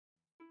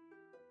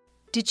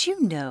Did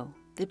you know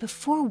that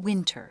before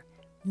winter,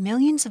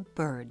 millions of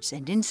birds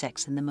and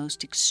insects in the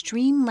most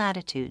extreme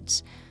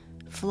latitudes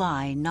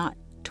fly not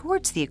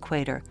towards the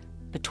equator,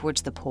 but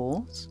towards the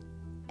poles?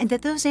 And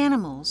that those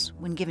animals,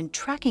 when given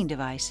tracking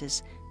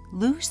devices,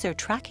 lose their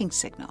tracking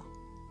signal?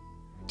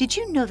 Did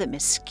you know that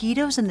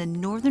mosquitoes in the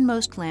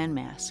northernmost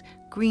landmass,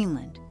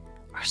 Greenland,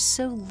 are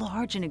so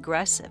large and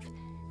aggressive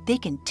they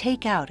can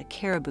take out a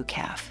caribou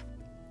calf?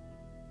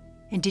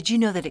 And did you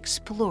know that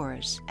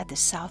explorers at the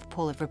South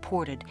Pole have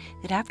reported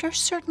that after a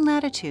certain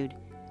latitude,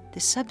 the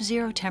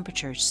sub-zero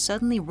temperatures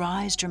suddenly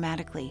rise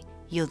dramatically,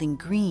 yielding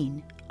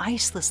green,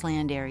 iceless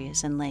land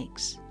areas and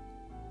lakes?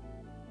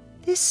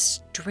 This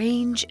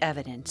strange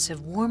evidence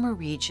of warmer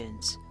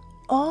regions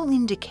all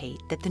indicate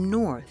that the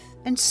North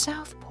and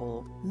South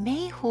Pole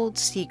may hold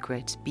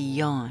secrets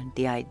beyond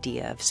the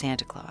idea of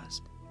Santa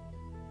Claus.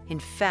 In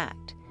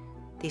fact,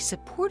 they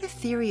support a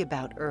theory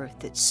about Earth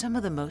that some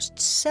of the most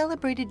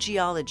celebrated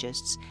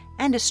geologists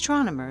and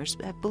astronomers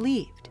have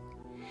believed: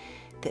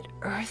 that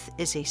Earth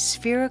is a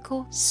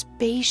spherical,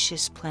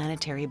 spacious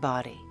planetary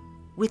body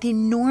with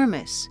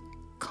enormous,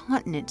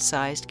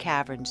 continent-sized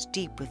caverns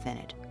deep within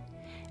it,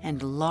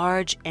 and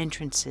large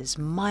entrances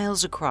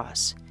miles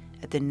across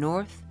at the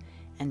North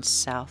and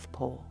South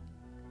Pole.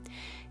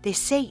 They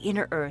say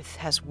inner Earth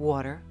has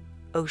water,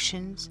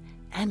 oceans,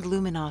 and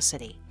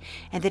luminosity,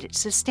 and that it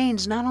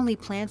sustains not only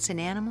plants and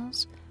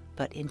animals,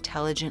 but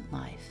intelligent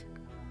life.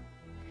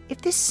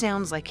 If this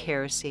sounds like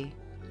heresy,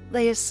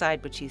 lay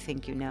aside what you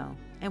think you know,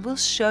 and we'll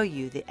show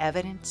you the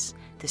evidence,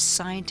 the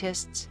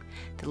scientists,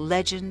 the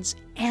legends,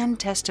 and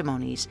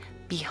testimonies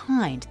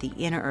behind the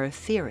inner Earth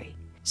theory,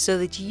 so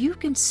that you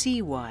can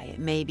see why it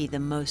may be the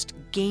most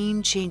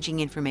game-changing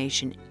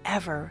information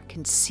ever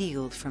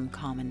concealed from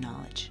common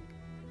knowledge.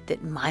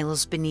 That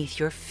miles beneath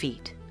your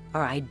feet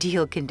are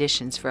ideal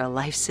conditions for a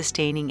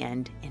life-sustaining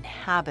and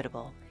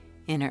inhabitable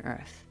inner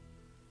Earth.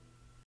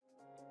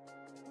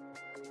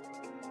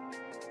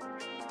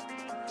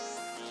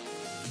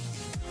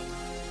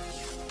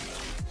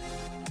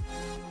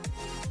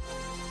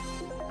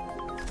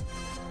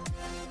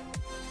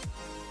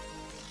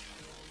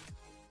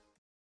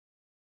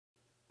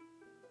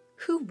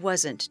 Who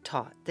wasn't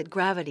taught that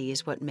gravity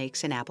is what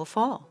makes an apple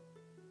fall?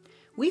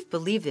 We've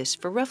believed this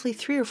for roughly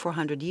 300 or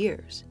 400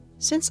 years,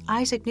 since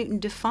Isaac Newton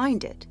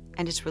defined it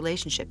and its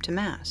relationship to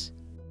mass.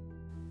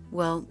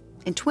 Well,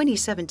 in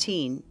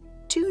 2017,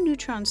 two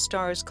neutron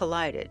stars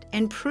collided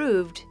and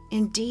proved,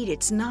 indeed,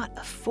 it's not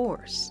a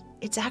force.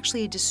 It's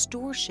actually a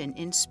distortion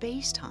in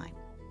space-time.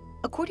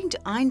 According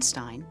to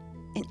Einstein,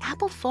 an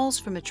apple falls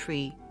from a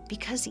tree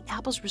because the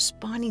apple's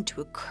responding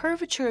to a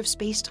curvature of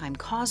space-time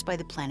caused by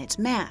the planet's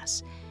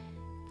mass.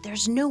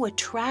 There's no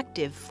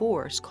attractive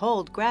force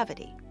called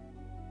gravity.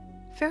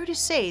 Fair to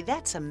say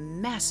that's a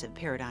massive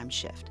paradigm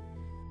shift.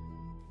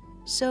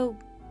 So,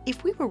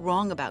 if we were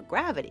wrong about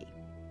gravity,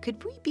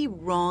 could we be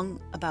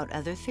wrong about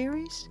other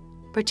theories,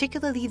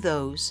 particularly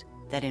those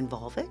that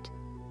involve it?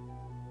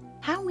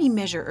 How we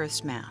measure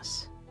Earth's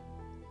mass.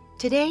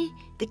 Today,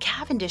 the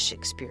Cavendish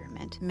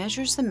experiment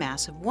measures the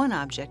mass of one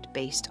object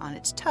based on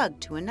its tug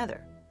to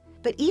another.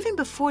 But even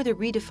before the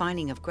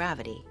redefining of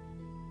gravity,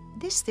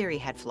 this theory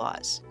had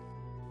flaws.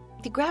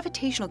 The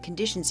gravitational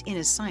conditions in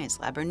a science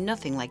lab are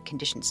nothing like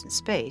conditions in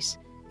space,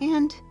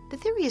 and the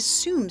theory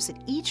assumes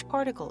that each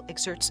particle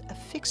exerts a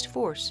fixed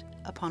force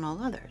upon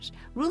all others,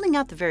 ruling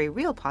out the very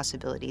real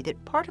possibility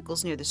that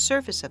particles near the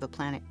surface of a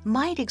planet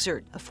might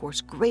exert a force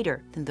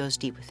greater than those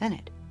deep within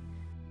it.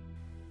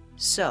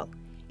 So,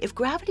 if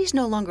gravity is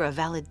no longer a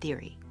valid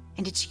theory,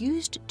 and it's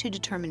used to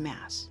determine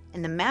mass,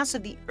 and the mass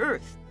of the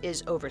Earth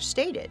is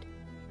overstated,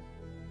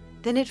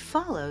 then it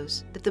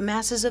follows that the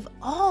masses of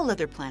all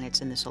other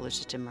planets in the solar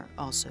system are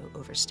also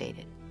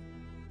overstated.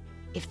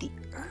 If the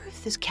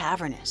Earth is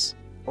cavernous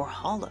or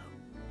hollow,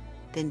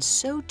 then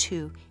so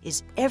too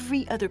is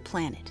every other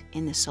planet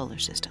in the solar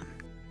system.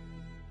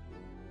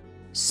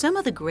 Some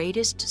of the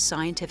greatest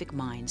scientific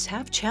minds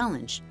have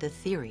challenged the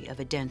theory of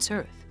a dense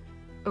Earth.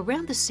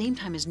 Around the same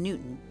time as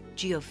Newton,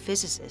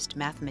 geophysicist,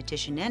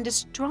 mathematician, and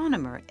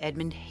astronomer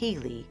Edmund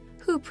Halley,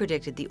 who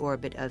predicted the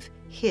orbit of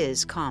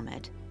his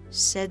comet,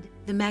 said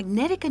the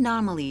magnetic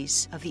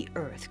anomalies of the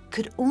Earth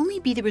could only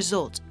be the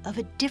result of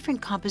a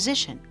different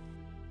composition.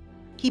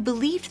 He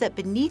believed that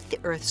beneath the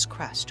Earth's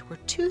crust were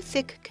two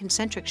thick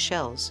concentric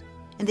shells,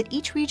 and that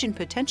each region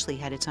potentially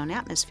had its own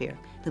atmosphere,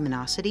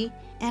 luminosity,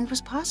 and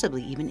was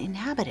possibly even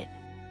inhabited.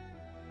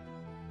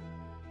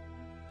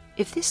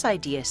 If this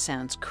idea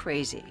sounds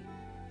crazy,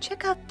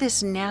 check out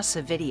this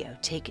NASA video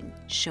taken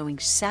showing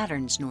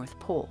Saturn's North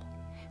Pole,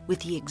 with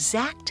the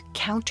exact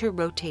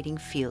counter-rotating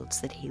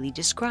fields that Halley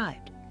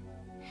described.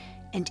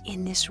 And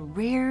in this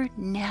rare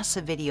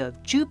NASA video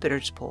of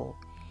Jupiter's pole,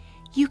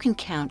 you can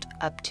count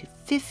up to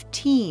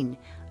 15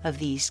 of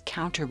these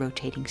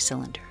counter-rotating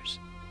cylinders.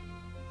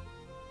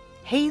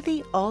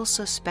 Halley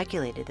also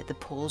speculated that the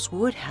poles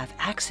would have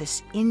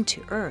access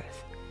into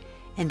Earth,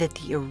 and that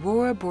the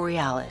aurora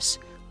borealis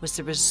was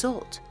the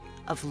result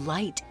of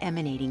light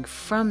emanating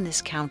from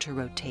this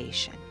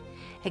counter-rotation,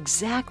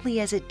 exactly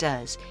as it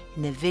does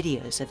in the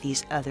videos of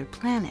these other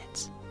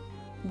planets.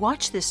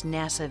 Watch this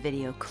NASA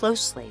video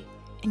closely,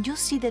 and you'll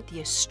see that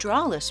the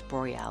Australis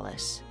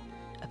Borealis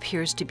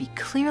appears to be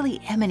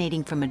clearly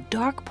emanating from a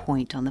dark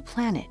point on the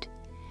planet.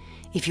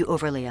 If you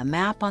overlay a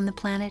map on the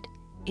planet,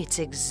 it's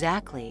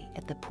exactly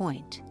at the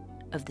point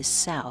of the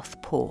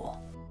South Pole.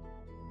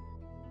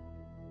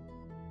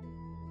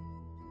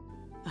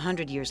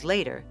 100 years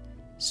later,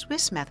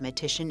 Swiss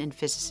mathematician and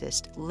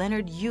physicist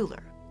Leonhard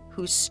Euler,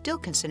 who's still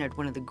considered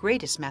one of the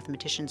greatest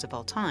mathematicians of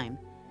all time,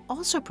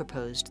 also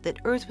proposed that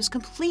Earth was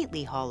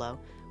completely hollow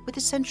with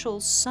a central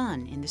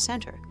sun in the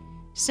center,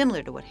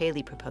 similar to what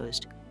Halley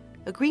proposed,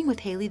 agreeing with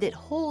Halley that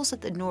holes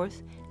at the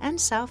North and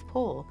South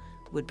Pole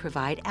would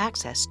provide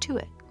access to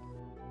it.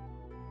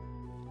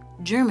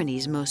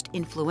 Germany's most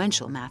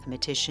influential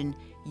mathematician,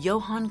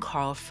 Johann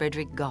Carl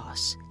Friedrich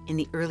Gauss, in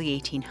the early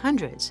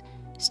 1800s,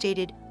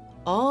 stated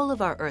all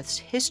of our Earth's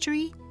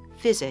history,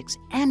 physics,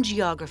 and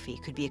geography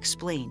could be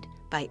explained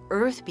by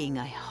Earth being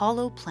a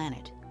hollow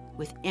planet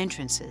with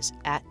entrances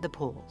at the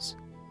poles.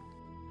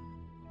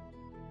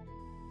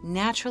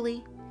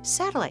 Naturally,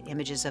 satellite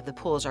images of the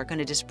poles are going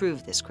to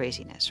disprove this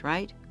craziness,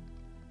 right?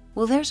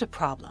 Well, there's a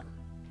problem.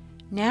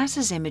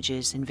 NASA's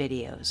images and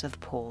videos of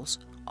poles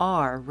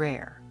are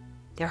rare.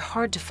 They're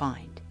hard to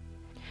find.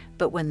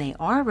 But when they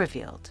are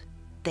revealed,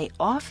 they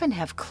often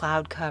have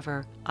cloud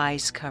cover,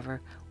 ice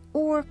cover,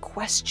 or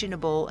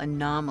questionable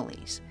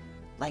anomalies,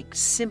 like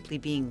simply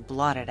being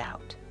blotted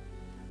out.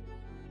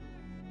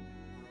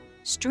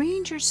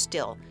 Stranger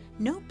still,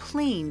 no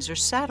planes or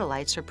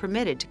satellites are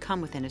permitted to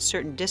come within a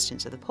certain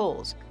distance of the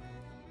poles.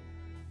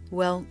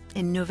 Well,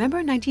 in November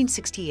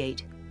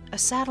 1968, a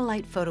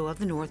satellite photo of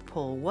the North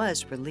Pole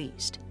was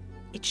released.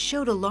 It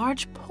showed a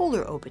large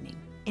polar opening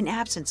in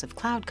absence of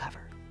cloud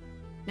cover.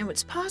 Now,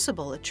 it's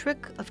possible a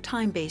trick of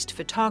time-based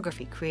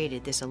photography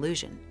created this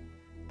illusion,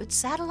 but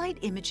satellite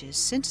images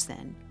since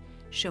then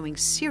showing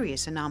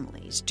serious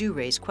anomalies do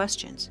raise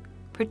questions,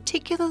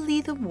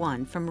 particularly the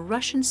one from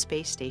Russian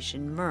space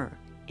station Mir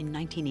in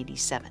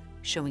 1987,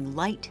 showing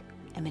light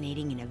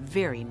emanating in a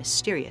very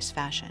mysterious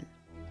fashion.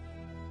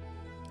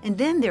 And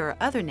then there are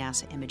other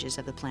NASA images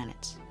of the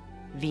planets: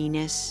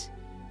 Venus,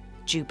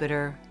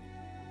 Jupiter,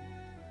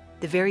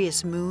 the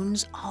various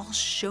moons, all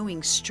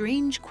showing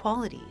strange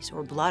qualities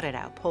or blotted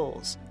out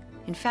poles.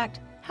 In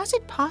fact, how's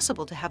it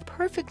possible to have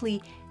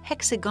perfectly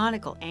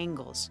hexagonal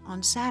angles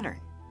on Saturn?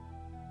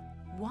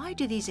 Why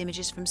do these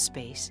images from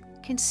space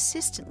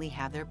consistently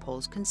have their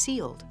poles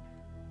concealed?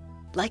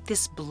 Like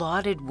this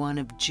blotted one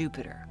of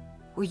Jupiter,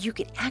 where you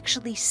can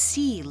actually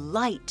see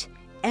light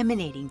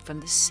emanating from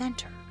the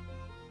center.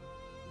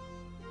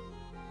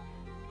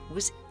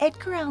 Was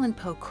Edgar Allan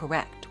Poe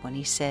correct when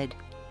he said,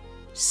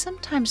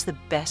 "Sometimes the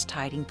best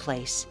hiding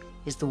place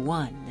is the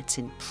one that's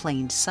in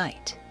plain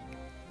sight"?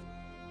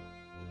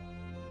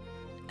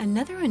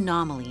 Another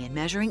anomaly in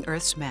measuring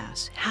Earth's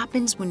mass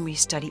happens when we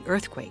study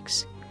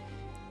earthquakes.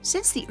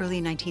 Since the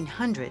early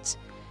 1900s,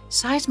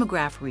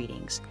 seismograph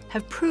readings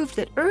have proved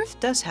that Earth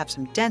does have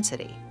some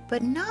density,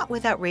 but not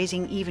without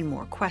raising even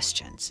more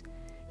questions.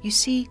 You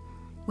see,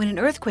 when an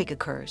earthquake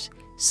occurs,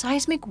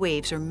 seismic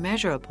waves are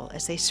measurable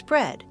as they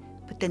spread,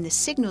 but then the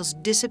signals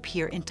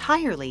disappear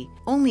entirely,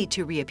 only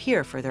to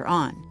reappear further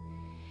on.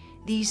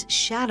 These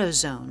shadow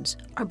zones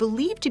are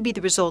believed to be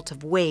the result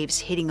of waves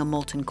hitting a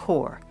molten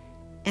core,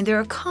 and there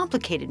are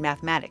complicated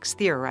mathematics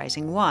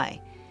theorizing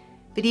why.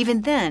 But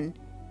even then,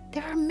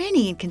 there are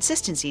many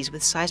inconsistencies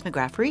with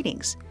seismograph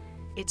readings.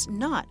 It's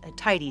not a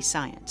tidy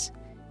science.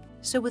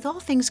 So with all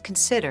things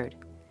considered,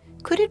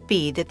 could it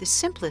be that the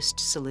simplest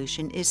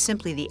solution is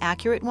simply the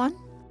accurate one?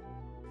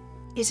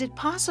 Is it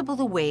possible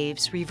the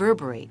waves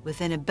reverberate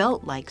within a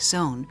belt-like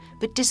zone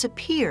but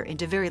disappear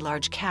into very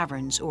large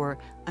caverns or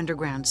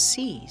underground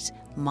seas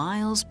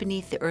miles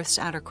beneath the Earth's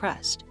outer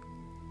crust?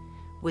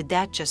 Would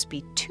that just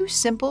be too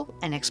simple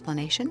an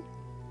explanation?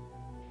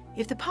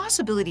 If the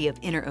possibility of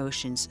inner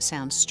oceans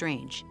sounds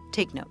strange,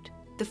 take note.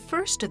 The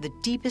first of the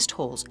deepest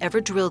holes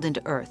ever drilled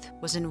into Earth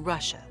was in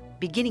Russia,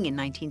 beginning in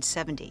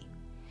 1970.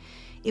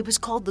 It was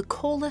called the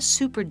Kola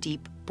Super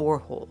Deep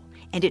Borehole,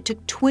 and it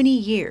took 20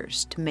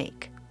 years to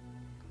make.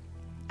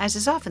 As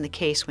is often the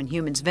case when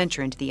humans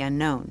venture into the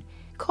unknown,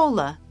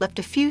 Kola left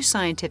a few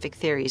scientific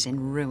theories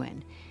in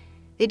ruin.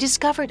 They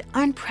discovered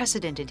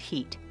unprecedented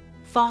heat,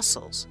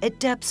 fossils at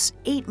depths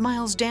 8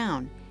 miles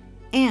down,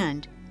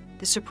 and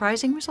the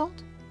surprising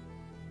result?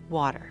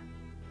 Water,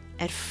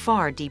 at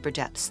far deeper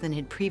depths than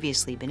had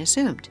previously been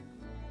assumed.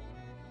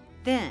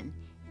 Then,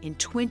 in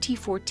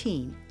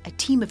 2014, a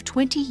team of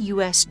 20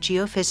 U.S.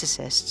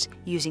 geophysicists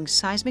using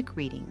seismic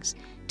readings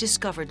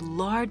discovered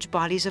large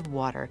bodies of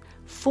water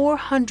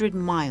 400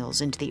 miles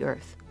into the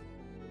Earth.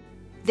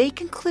 They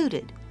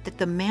concluded that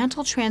the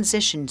mantle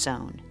transition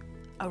zone,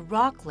 a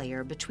rock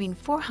layer between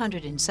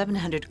 400 and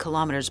 700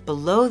 kilometers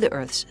below the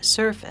Earth's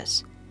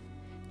surface,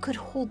 could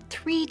hold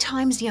 3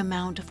 times the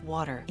amount of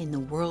water in the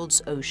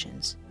world's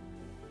oceans.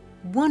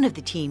 One of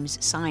the team's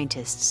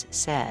scientists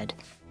said,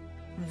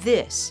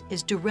 This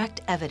is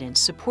direct evidence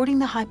supporting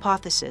the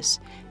hypothesis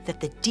that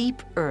the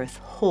deep Earth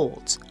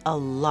holds a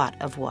lot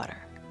of water.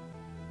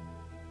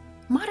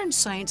 Modern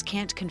science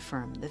can't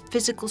confirm the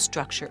physical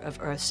structure of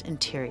Earth's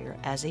interior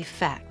as a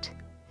fact,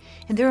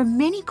 and there are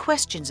many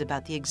questions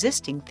about the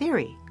existing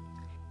theory.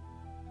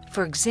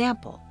 For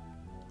example,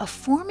 a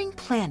forming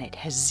planet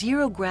has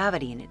zero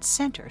gravity in its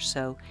center,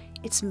 so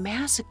its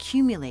mass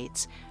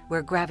accumulates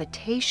where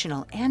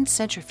gravitational and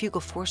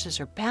centrifugal forces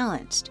are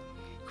balanced,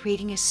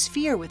 creating a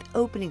sphere with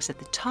openings at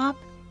the top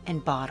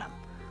and bottom,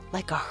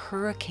 like a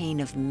hurricane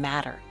of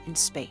matter in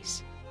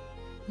space,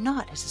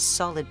 not as a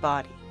solid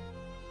body.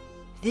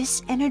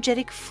 This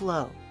energetic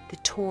flow, the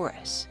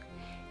torus,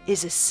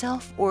 is a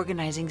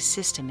self-organizing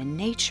system in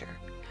nature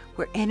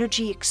where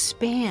energy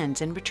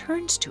expands and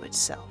returns to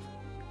itself.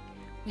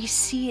 We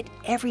see it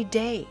every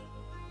day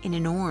in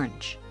an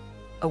orange,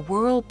 a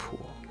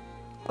whirlpool,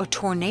 a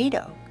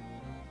tornado.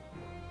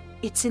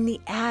 It's in the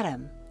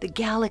atom, the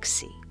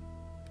galaxy.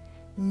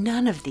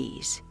 None of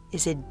these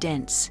is a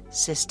dense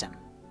system.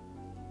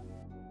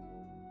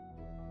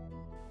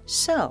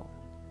 So,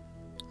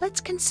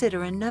 let's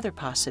consider another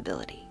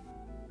possibility.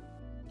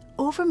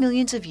 Over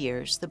millions of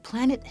years, the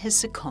planet has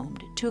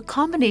succumbed to a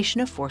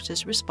combination of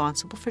forces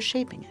responsible for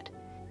shaping it.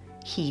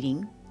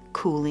 Heating,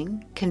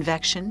 cooling,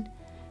 convection,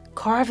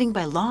 carving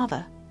by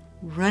lava,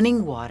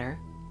 running water,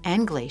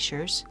 and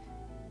glaciers,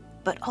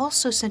 but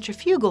also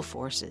centrifugal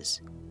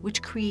forces,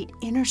 which create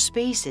inner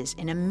spaces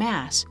in a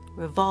mass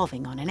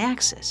revolving on an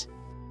axis.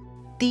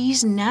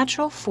 These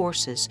natural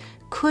forces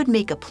could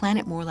make a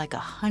planet more like a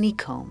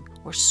honeycomb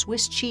or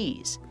Swiss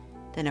cheese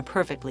than a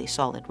perfectly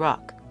solid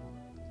rock.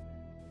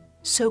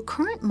 So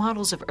current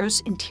models of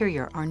Earth's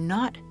interior are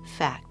not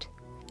fact,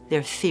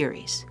 they're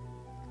theories.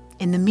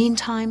 In the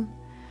meantime,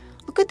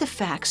 look at the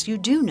facts you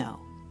do know.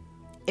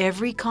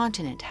 Every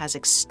continent has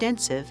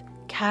extensive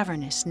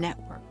cavernous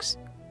networks,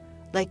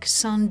 like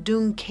Son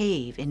Doong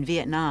Cave in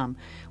Vietnam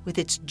with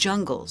its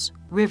jungles,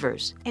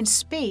 rivers, and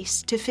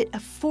space to fit a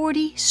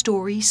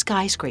 40-story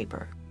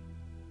skyscraper.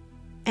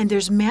 And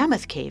there's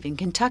Mammoth Cave in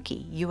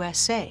Kentucky,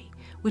 USA,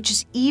 which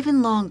is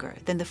even longer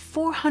than the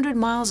 400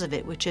 miles of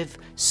it which have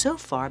so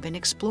far been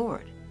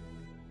explored.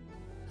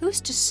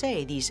 Who's to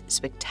say these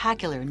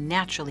spectacular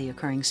naturally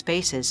occurring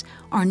spaces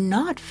are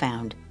not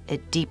found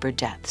at deeper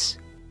depths?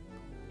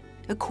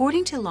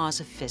 According to laws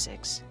of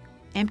physics,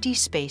 empty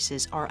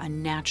spaces are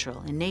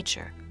unnatural in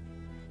nature.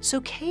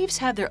 So caves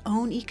have their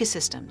own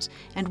ecosystems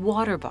and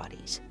water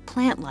bodies,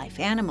 plant life,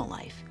 animal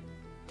life.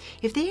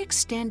 If they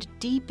extend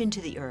deep into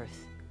the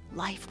earth,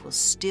 life will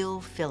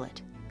still fill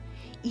it.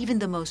 Even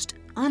the most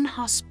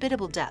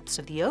unhospitable depths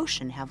of the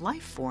ocean have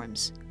life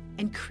forms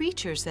and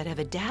creatures that have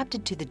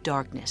adapted to the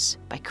darkness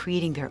by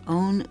creating their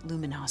own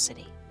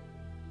luminosity.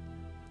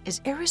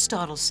 As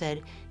Aristotle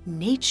said,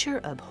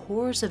 nature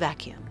abhors a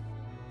vacuum.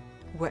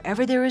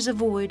 Wherever there is a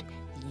void,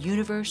 the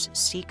universe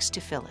seeks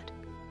to fill it.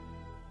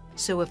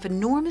 So if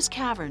enormous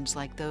caverns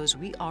like those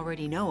we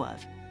already know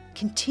of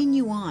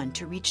continue on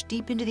to reach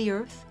deep into the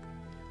earth,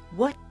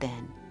 what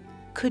then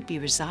could be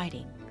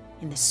residing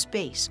in the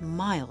space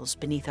miles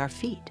beneath our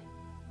feet?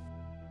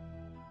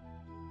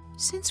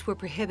 Since we're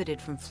prohibited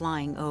from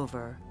flying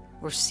over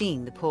or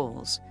seeing the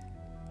poles,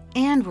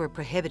 and we're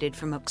prohibited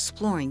from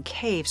exploring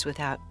caves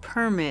without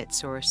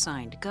permits or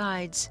assigned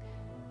guides,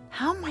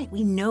 how might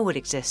we know what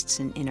exists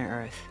in inner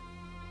Earth?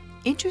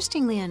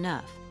 Interestingly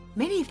enough,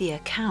 many of the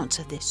accounts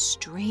of this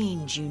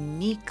strange,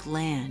 unique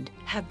land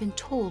have been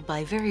told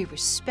by very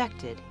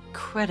respected,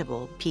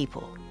 credible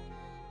people.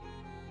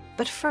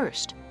 But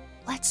first,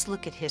 let's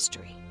look at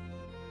history.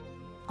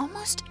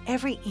 Almost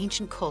every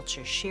ancient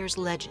culture shares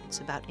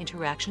legends about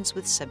interactions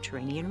with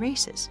subterranean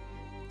races.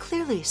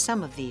 Clearly,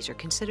 some of these are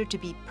considered to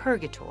be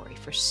purgatory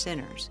for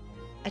sinners,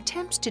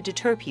 attempts to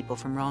deter people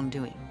from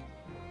wrongdoing.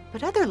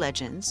 But other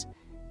legends,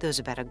 those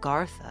about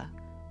Agartha,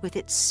 with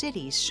its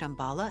cities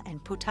Shambhala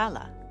and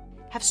Potala,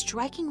 have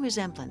striking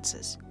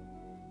resemblances,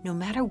 no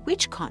matter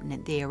which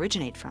continent they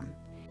originate from.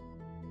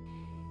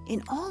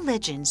 In all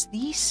legends,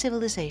 these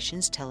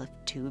civilizations tell of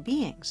two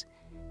beings,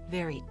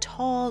 very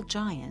tall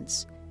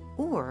giants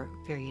or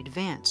very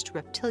advanced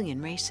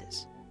reptilian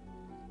races.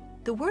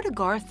 The word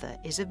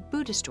Agartha is of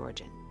Buddhist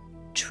origin.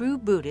 True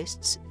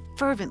Buddhists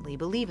fervently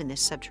believe in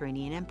this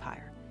subterranean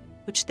empire,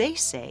 which they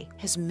say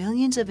has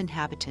millions of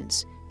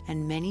inhabitants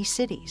and many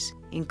cities,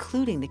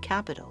 including the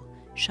capital,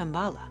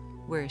 Shambhala,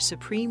 where a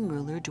supreme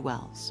ruler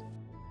dwells.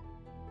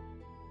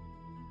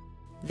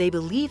 They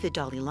believe the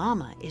Dalai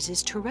Lama is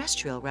his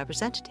terrestrial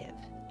representative,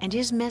 and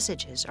his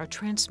messages are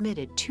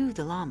transmitted to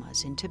the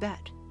lamas in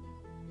Tibet.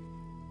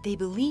 They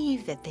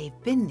believe that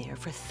they've been there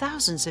for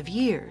thousands of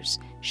years,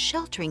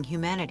 sheltering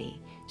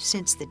humanity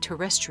since the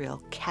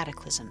terrestrial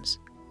cataclysms.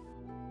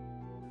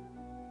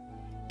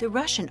 The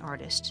Russian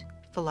artist,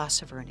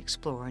 philosopher, and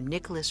explorer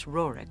Nicholas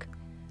Roerich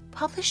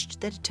published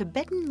that a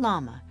Tibetan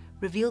Lama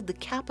revealed the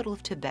capital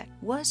of Tibet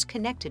was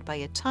connected by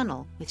a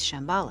tunnel with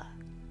Shambhala,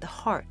 the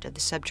heart of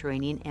the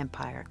subterranean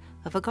empire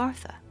of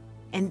Agartha.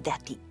 and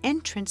that the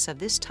entrance of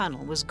this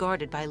tunnel was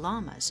guarded by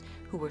lamas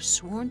who were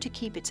sworn to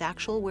keep its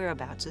actual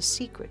whereabouts a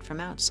secret from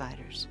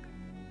outsiders.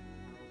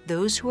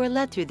 Those who are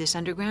led through this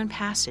underground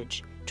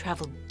passage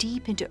travel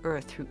deep into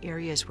Earth through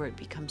areas where it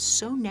becomes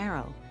so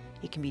narrow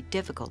it can be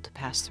difficult to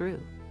pass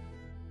through.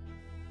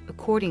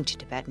 According to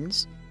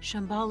Tibetans,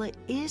 Shambhala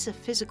is a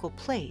physical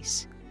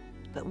place,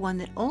 but one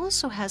that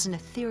also has an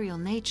ethereal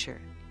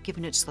nature,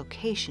 given its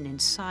location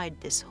inside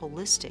this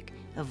holistic,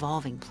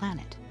 evolving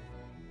planet.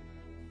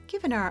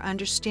 Given our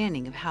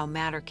understanding of how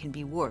matter can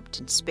be warped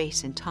in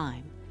space and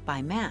time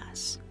by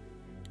mass,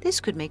 this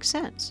could make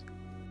sense.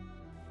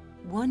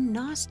 One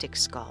Gnostic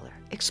scholar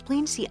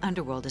explains the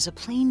underworld as a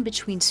plane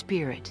between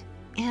spirit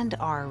and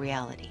our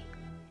reality,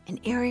 an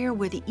area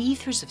where the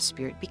ethers of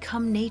spirit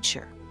become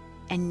nature,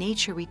 and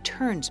nature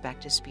returns back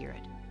to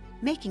spirit,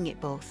 making it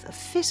both a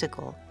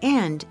physical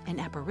and an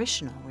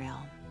apparitional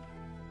realm.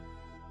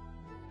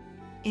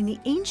 In the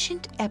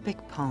ancient epic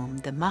poem,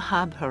 the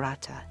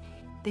Mahabharata,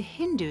 the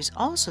Hindus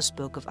also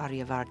spoke of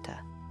Aryavarta,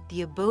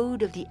 the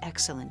abode of the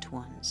excellent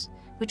ones,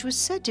 which was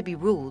said to be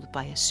ruled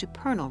by a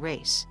supernal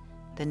race,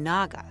 the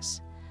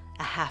Nagas,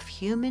 a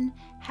half-human,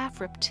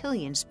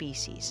 half-reptilian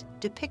species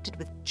depicted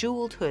with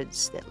jeweled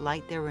hoods that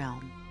light their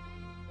realm.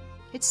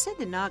 It's said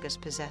the Nagas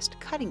possessed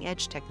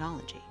cutting-edge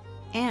technology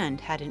and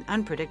had an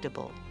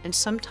unpredictable and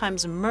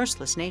sometimes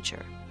merciless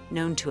nature,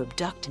 known to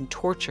abduct and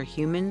torture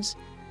humans,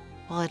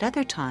 while at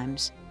other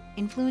times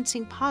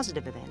influencing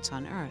positive events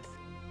on Earth.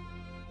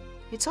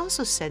 It's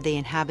also said they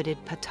inhabited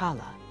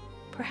Patala.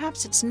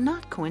 Perhaps it's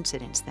not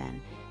coincidence,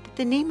 then, that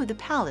the name of the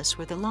palace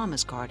where the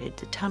lamas guarded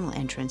the tunnel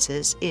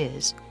entrances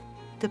is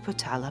the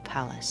Potala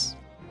Palace.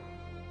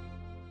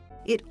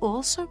 It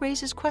also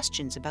raises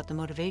questions about the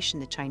motivation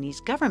the Chinese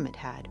government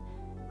had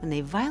when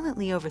they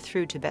violently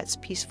overthrew Tibet's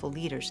peaceful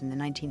leaders in the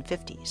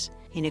 1950s,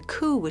 in a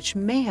coup which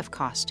may have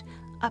cost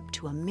up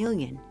to 1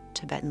 million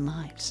Tibetan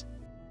lives.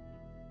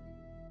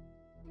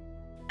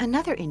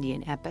 Another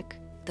Indian epic,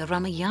 the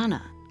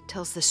Ramayana,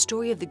 tells the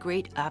story of the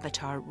great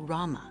avatar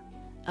Rama,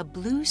 a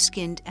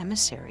blue-skinned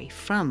emissary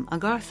from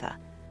Agartha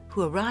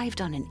who arrived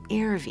on an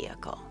air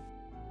vehicle.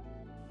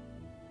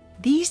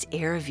 These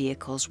air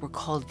vehicles were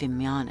called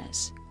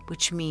Vimanas,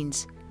 which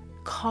means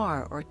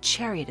car or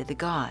chariot of the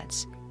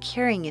gods,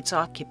 carrying its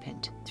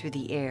occupant through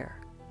the air.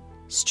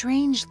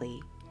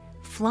 Strangely,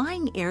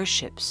 flying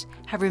airships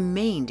have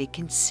remained a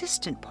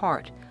consistent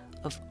part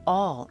of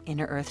all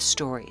Inner Earth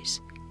stories,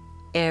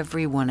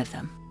 every one of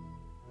them.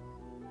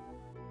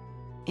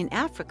 In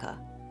Africa,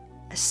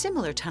 a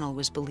similar tunnel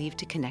was believed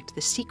to connect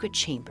the secret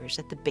chambers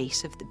at the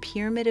base of the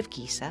Pyramid of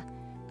Giza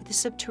with the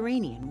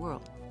subterranean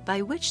world,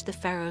 by which the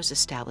pharaohs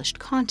established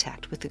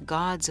contact with the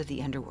gods of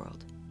the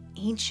underworld.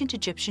 Ancient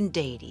Egyptian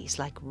deities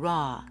like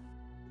Ra,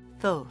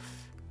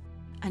 Thoth,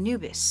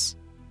 Anubis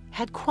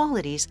had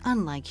qualities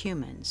unlike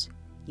humans: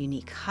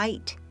 unique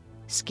height,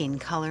 skin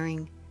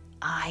coloring,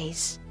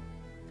 eyes,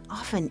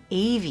 often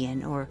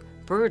avian or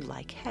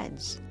bird-like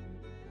heads.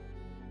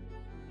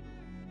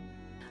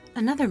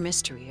 Another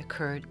mystery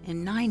occurred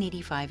in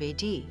 985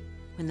 AD,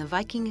 when the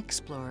Viking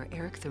explorer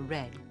Eric the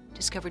Red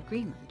discovered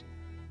Greenland.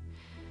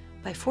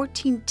 By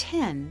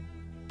 1410,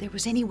 there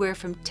was anywhere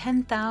from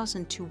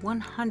 10,000 to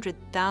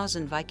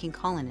 100,000 Viking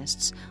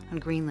colonists on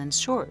Greenland's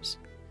shores.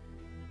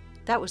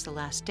 That was the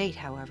last date,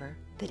 however,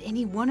 that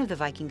any one of the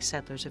Viking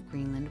settlers of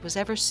Greenland was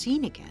ever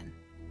seen again.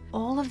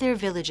 All of their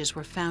villages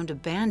were found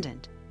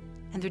abandoned,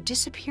 and their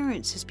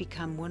disappearance has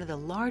become one of the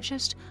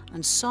largest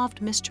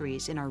unsolved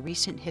mysteries in our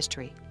recent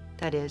history.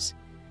 That is,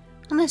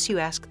 unless you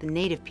ask the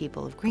native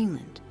people of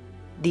Greenland,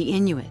 the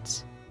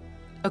Inuits.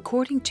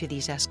 According to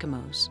these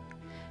Eskimos,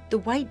 the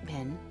white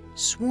men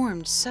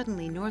swarmed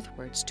suddenly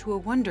northwards to a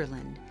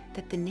wonderland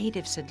that the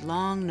natives had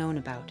long known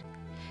about.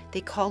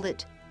 They call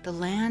it the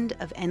land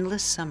of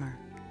endless summer,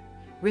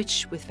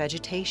 rich with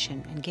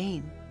vegetation and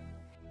game.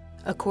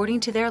 According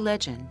to their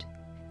legend,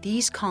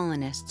 these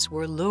colonists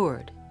were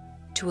lured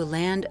to a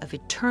land of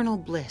eternal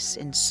bliss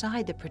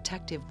inside the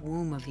protective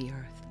womb of the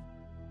earth.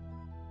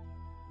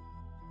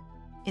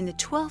 In the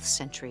 12th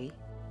century,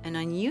 an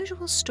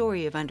unusual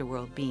story of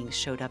underworld beings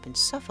showed up in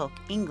Suffolk,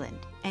 England,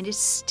 and is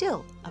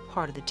still a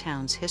part of the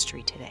town's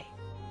history today.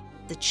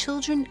 The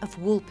Children of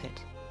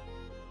Woolpit.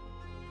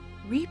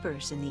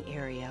 Reapers in the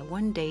area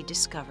one day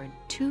discovered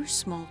 2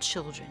 small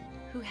children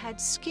who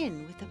had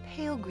skin with a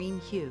pale green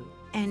hue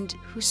and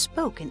who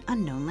spoke an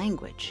unknown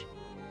language.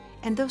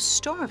 And though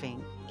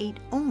starving, ate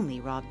only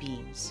raw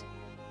beans.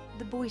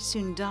 The boy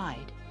soon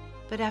died,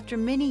 but after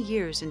many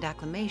years in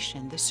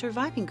acclimation, the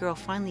surviving girl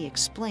finally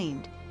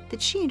explained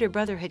that she and her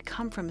brother had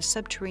come from a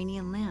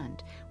subterranean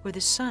land where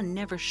the sun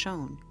never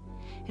shone,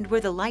 and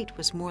where the light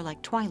was more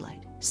like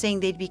twilight, saying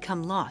they'd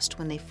become lost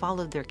when they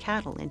followed their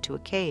cattle into a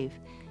cave,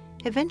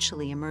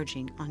 eventually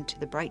emerging onto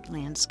the bright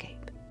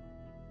landscape.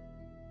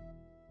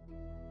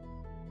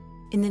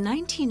 In the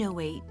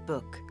 1908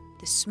 book,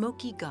 The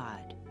Smoky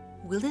God,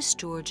 Willis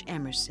George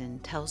Emerson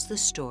tells the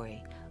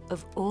story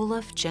of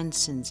Olaf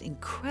Jensen's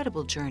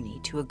incredible journey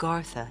to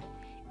Agartha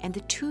and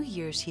the 2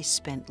 years he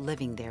spent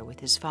living there with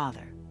his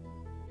father.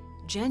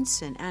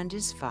 Jensen and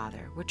his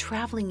father were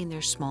traveling in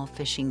their small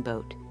fishing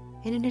boat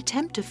in an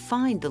attempt to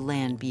find the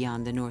land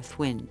beyond the north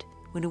wind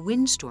when a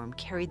windstorm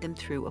carried them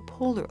through a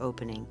polar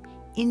opening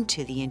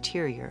into the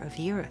interior of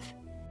the Earth.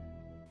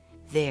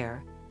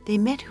 There, they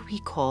met who he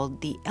called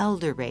the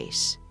Elder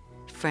Race,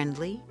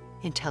 friendly,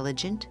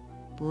 intelligent,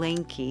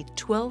 lanky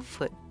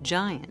 12-foot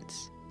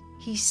giants.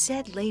 He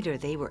said later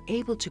they were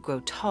able to grow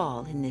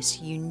tall in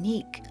this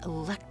unique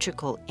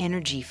electrical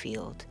energy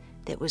field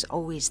that was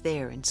always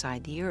there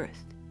inside the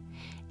Earth,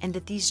 and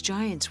that these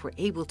giants were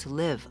able to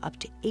live up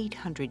to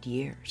 800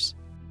 years.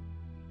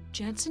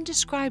 Jensen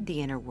described the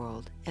inner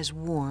world as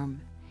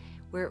warm,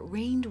 where it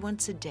rained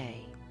once a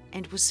day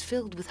and was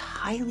filled with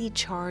highly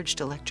charged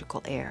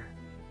electrical air.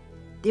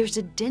 There's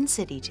a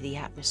density to the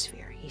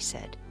atmosphere, he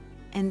said,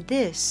 and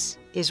this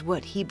is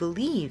what he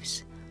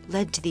believes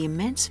led to the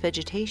immense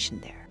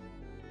vegetation there.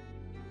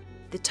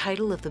 The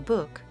title of the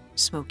book,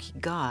 Smoky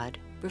God,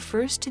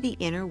 refers to the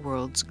inner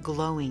world's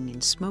glowing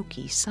and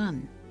smoky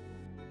sun.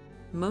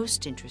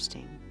 Most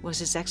interesting was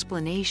his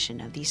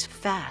explanation of these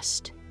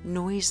fast,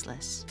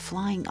 noiseless,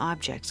 flying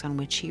objects on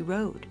which he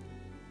rode.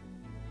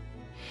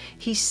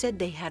 He said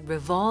they had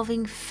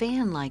revolving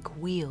fan-like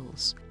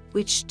wheels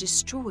which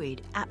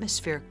destroyed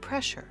atmospheric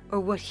pressure, or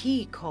what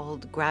he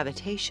called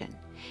gravitation,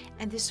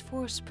 and this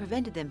force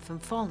prevented them from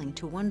falling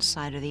to one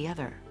side or the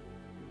other.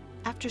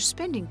 After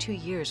spending 2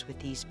 years with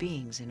these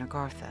beings in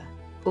Agartha,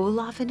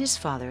 Olaf and his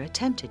father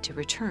attempted to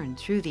return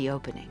through the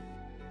opening.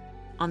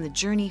 On the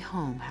journey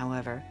home,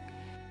 however,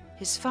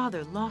 his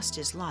father lost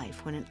his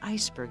life when an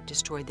iceberg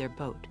destroyed their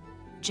boat.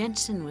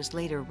 Jensen was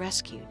later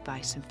rescued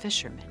by some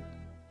fishermen.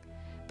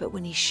 But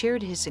when he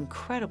shared his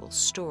incredible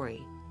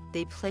story,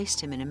 they placed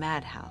him in a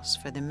madhouse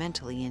for the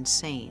mentally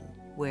insane,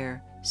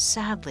 where,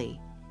 sadly,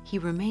 he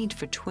remained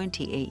for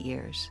 28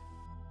 years.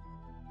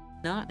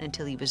 Not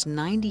until he was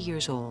 90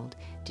 years old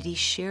did he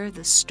share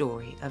the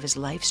story of his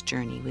life's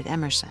journey with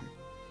Emerson,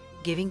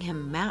 giving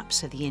him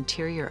maps of the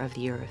interior of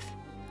the Earth,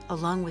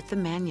 along with the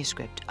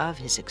manuscript of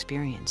his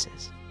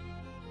experiences.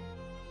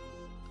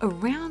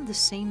 Around the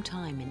same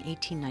time in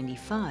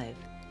 1895,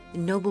 the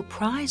Nobel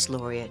Prize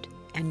laureate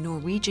and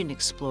Norwegian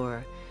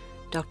explorer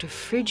Dr.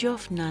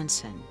 Fridtjof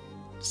Nansen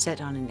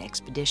set on an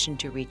expedition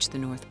to reach the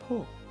North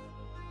Pole.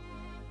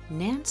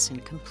 Nansen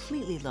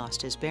completely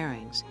lost his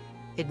bearings,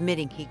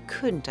 admitting he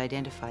couldn't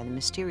identify the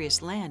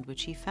mysterious land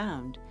which he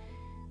found,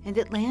 and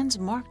that lands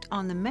marked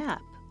on the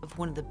map of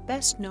one of the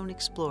best-known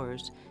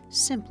explorers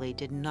simply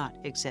did not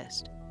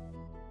exist.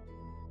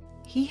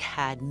 He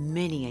had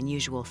many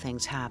unusual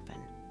things happen,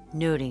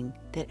 noting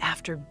that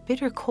after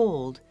bitter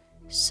cold,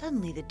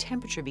 suddenly the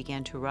temperature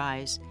began to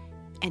rise,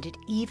 and it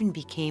even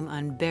became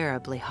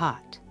unbearably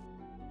hot.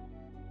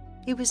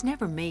 It was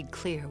never made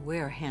clear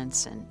where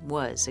Nansen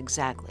was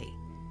exactly,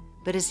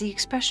 but as the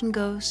expression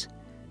goes,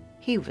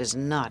 he was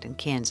not in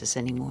Kansas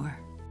anymore.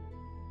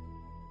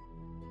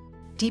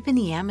 Deep in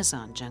the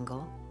Amazon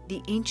jungle,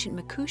 the ancient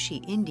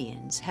Makushi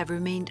Indians have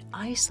remained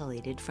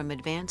isolated from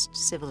advanced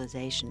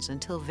civilizations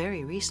until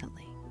very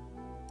recently.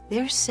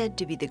 They're said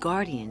to be the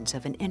guardians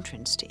of an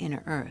entrance to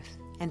inner Earth,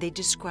 and they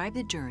describe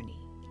the journey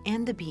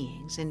and the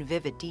beings in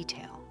vivid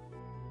detail.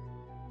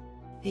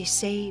 They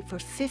say for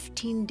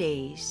 15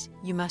 days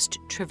you must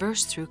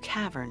traverse through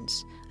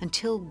caverns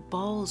until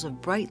balls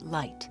of bright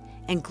light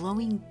and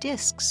glowing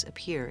discs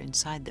appear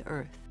inside the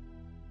Earth.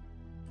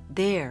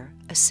 There,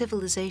 a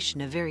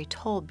civilization of very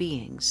tall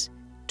beings,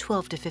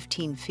 12 to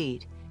 15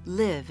 feet,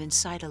 live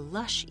inside a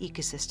lush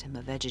ecosystem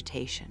of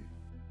vegetation.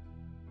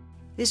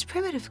 This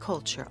primitive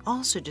culture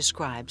also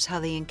describes how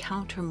they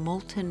encounter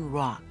molten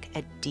rock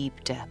at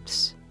deep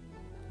depths.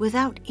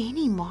 Without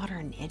any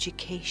modern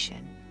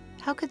education,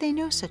 how could they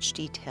know such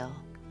detail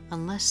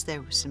unless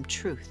there was some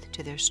truth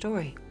to their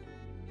story?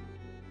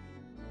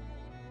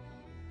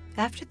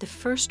 After the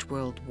First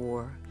World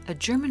War, a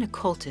German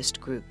occultist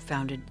group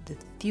founded the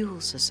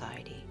Thule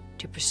Society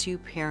to pursue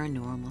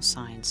paranormal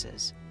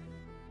sciences.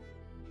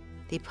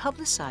 They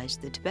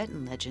publicized the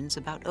Tibetan legends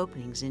about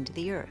openings into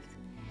the Earth,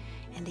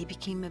 and they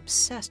became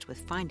obsessed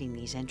with finding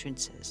these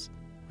entrances,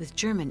 with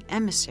German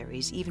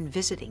emissaries even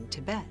visiting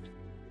Tibet.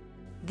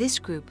 This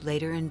group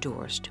later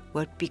endorsed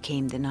what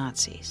became the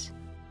Nazis.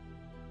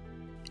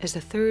 As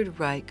the Third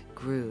Reich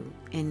grew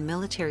in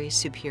military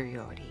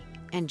superiority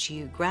and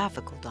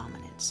geographical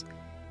dominance,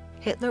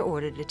 Hitler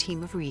ordered a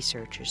team of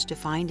researchers to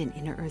find an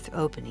inner Earth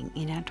opening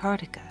in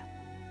Antarctica.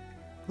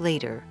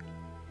 Later,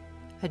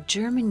 a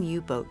German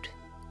U-boat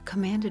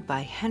commanded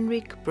by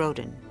Heinrich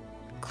Broden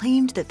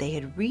claimed that they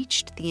had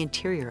reached the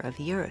interior of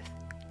the Earth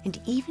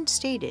and even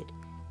stated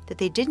that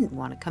they didn't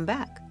want to come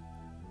back,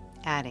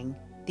 adding,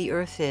 "The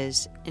Earth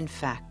is, in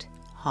fact,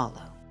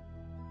 hollow."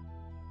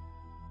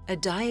 A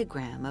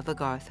diagram of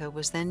Agartha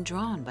was then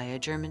drawn by a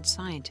German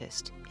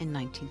scientist in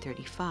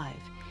 1935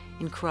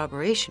 in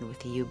corroboration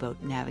with the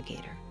U-boat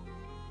navigator.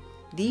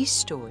 These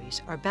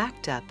stories are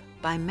backed up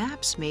by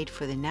maps made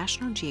for the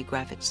National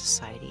Geographic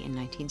Society in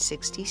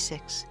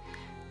 1966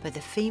 by the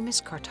famous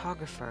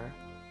cartographer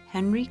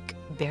Heinrich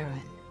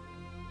Byrd.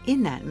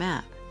 In that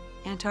map,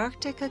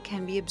 Antarctica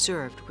can be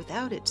observed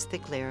without its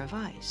thick layer of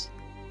ice,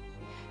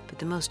 But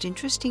the most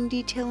interesting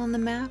detail on the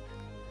map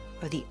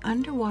are the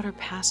underwater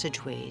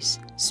passageways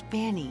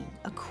spanning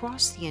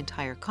across the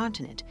entire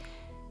continent,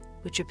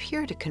 which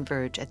appear to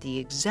converge at the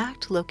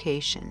exact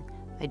location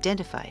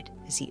identified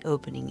as the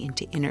opening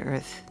into inner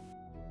Earth.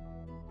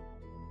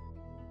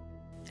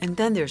 And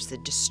then there's the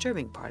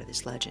disturbing part of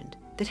this legend,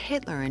 that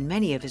Hitler and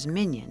many of his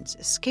minions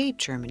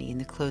escaped Germany in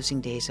the closing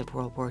days of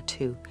World War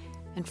II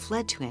and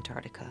fled to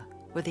Antarctica,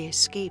 where they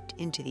escaped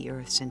into the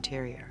Earth's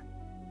interior.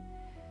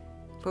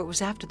 For it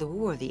was after the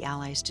war the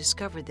Allies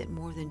discovered that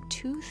more than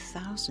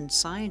 2,000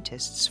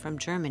 scientists from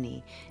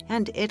Germany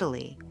and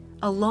Italy,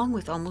 along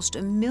with almost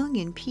 1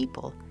 million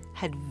people,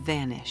 had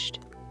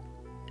vanished.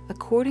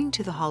 According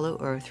to the Hollow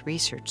Earth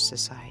Research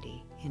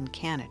Society in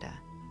Canada,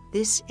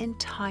 this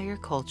entire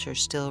culture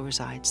still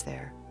resides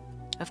there.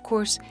 Of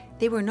course,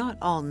 they were not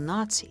all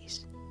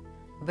Nazis,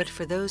 but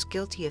for those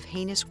guilty of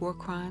heinous war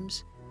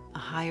crimes, a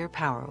higher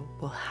power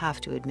will have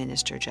to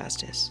administer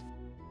justice.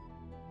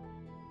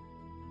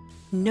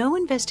 No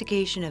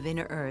investigation of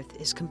inner Earth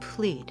is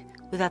complete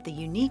without the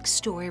unique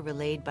story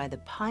relayed by the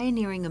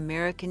pioneering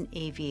American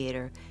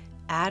aviator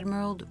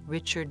Admiral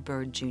Richard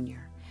Byrd,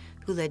 Jr.,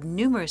 who led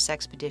numerous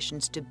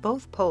expeditions to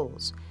both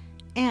poles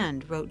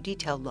and wrote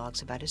detailed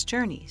logs about his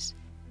journeys.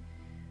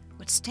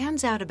 What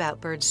stands out about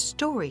Byrd's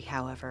story,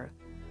 however,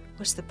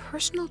 was the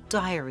personal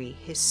diary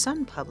his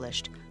son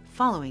published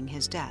following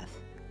his death.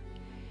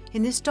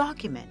 In this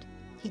document,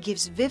 he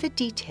gives vivid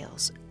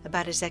details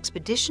about his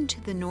expedition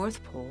to the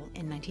North Pole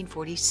in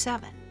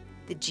 1947,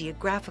 the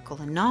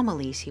geographical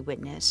anomalies he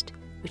witnessed,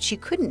 which he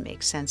couldn't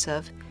make sense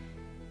of,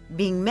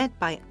 being met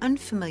by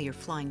unfamiliar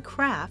flying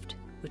craft,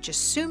 which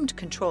assumed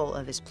control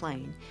of his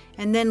plane,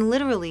 and then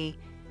literally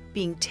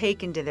being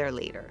taken to their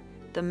leader,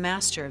 the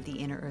master of the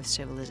inner Earth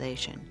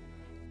civilization.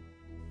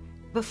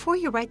 Before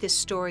you write this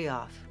story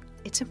off,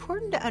 it's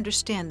important to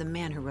understand the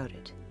man who wrote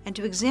it and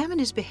to examine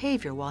his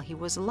behavior while he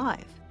was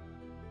alive.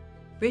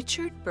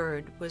 Richard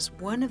Byrd was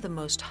one of the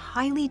most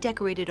highly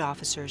decorated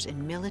officers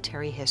in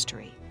military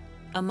history.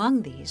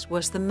 Among these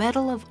was the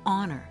Medal of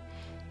Honor,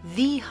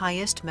 the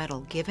highest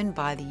medal given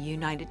by the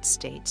United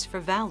States for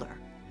valor.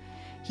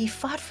 He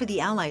fought for the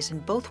Allies in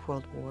both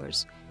World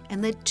Wars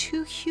and led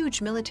 2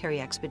 huge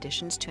military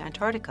expeditions to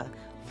Antarctica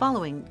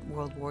following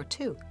World War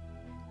II.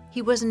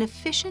 He was an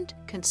efficient,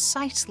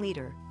 concise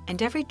leader,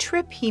 and every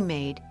trip he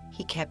made,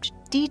 he kept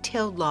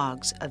detailed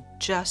logs of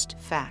just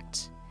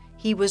facts.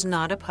 He was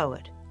not a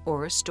poet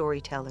or a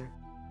storyteller.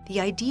 The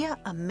idea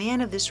a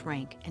man of this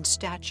rank and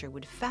stature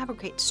would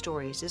fabricate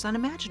stories is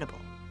unimaginable.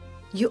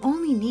 You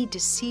only need to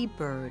see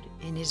Byrd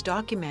in his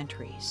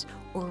documentaries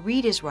or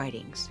read his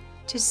writings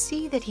to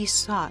see that he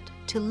sought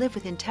to live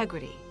with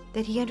integrity,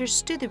 that he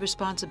understood the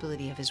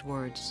responsibility of his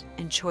words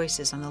and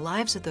choices on the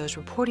lives of those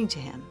reporting to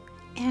him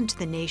and to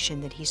the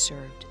nation that he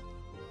served.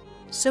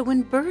 So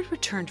when Byrd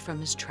returned from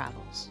his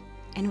travels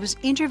and was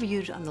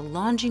interviewed on the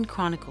Longines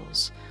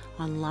Chronicles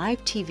on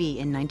live TV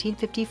in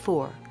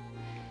 1954,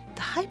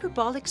 the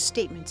hyperbolic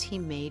statements he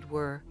made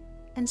were,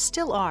 and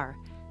still are,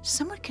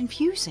 somewhat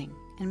confusing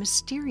and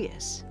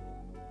mysterious.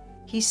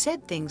 He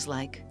said things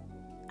like,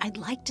 "I'd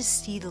like to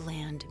see the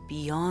land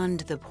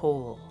beyond the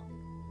pole."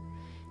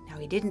 Now,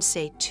 he didn't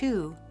say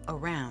to,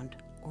 around,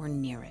 or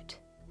near it.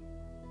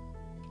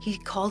 He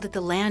called it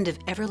the land of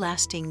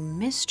everlasting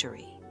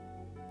mystery,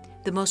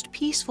 the most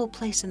peaceful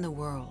place in the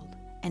world,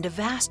 and a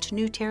vast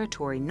new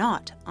territory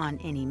not on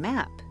any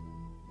map.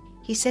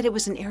 He said it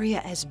was an area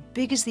as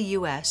big as the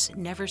U.S.,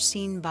 never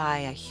seen by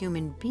a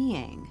human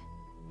being,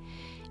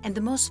 and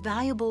the most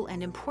valuable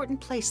and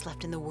important place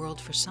left in the world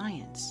for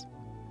science.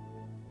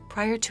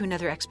 Prior to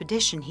another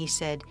expedition, he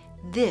said,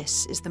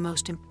 "This is the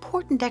most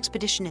important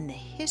expedition in the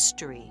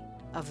history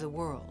of the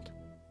world."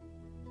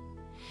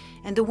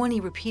 And the one he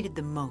repeated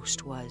the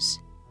most was,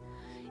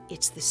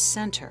 "It's the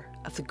center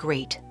of the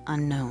great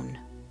unknown."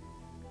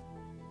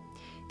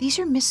 These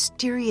are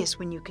mysterious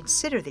when you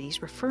consider that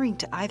he's referring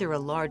to either a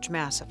large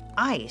mass of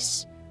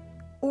ice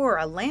or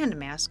a land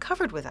mass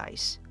covered with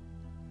ice.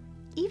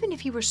 Even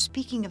if he were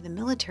speaking of the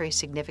military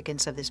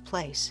significance of this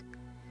place,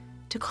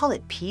 to call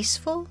it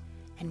peaceful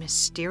and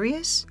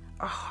mysterious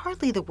are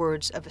hardly the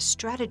words of a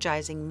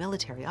strategizing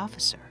military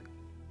officer.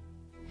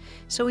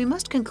 So we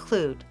must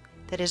conclude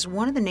that as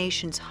one of the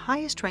nation's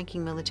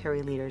highest-ranking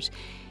military leaders,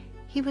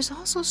 he was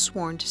also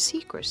sworn to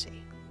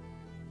secrecy.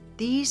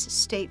 These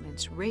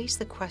statements raise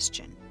the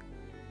question,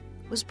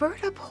 was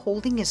Byrd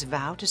upholding his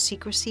vow to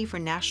secrecy for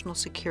national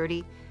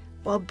security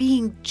while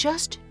being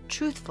just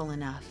truthful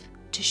enough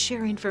to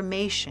share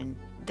information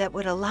that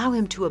would allow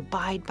him to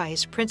abide by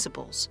his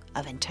principles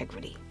of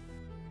integrity?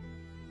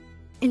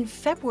 In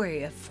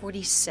February of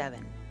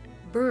 '47,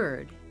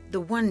 Byrd,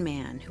 the one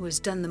man who has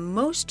done the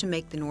most to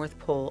make the North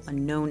Pole a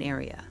known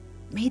area,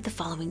 made the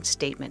following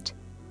statement: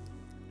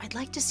 "I'd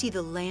like to see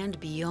the land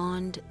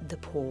beyond the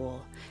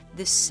pole,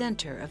 the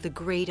center of the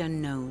great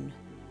unknown."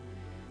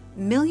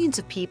 Millions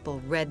of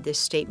people read this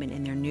statement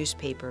in their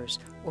newspapers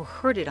or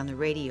heard it on the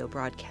radio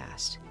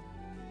broadcast.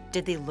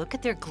 Did they look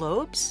at their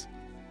globes?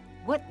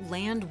 What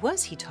land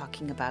was he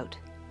talking about?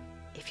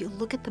 If you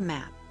look at the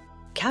map,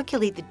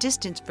 calculate the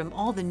distance from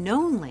all the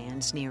known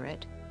lands near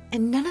it,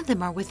 and none of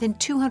them are within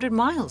 200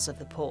 miles of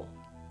the pole.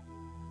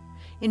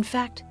 In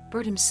fact,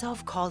 Byrd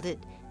himself called it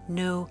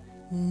no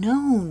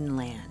known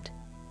land,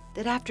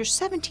 that after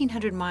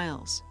 1,700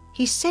 miles,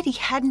 he said he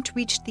hadn't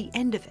reached the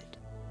end of it.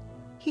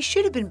 He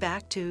should have been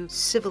back to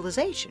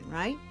civilization,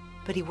 right?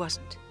 But he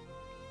wasn't.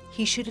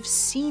 He should have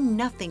seen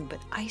nothing but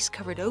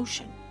ice-covered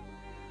ocean,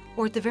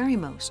 or at the very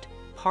most,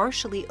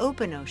 partially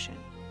open ocean.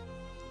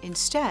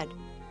 Instead,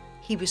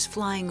 he was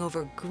flying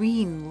over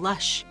green,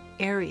 lush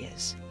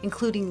areas,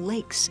 including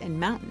lakes and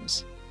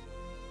mountains.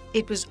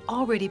 It was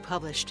already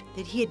published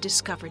that he had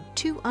discovered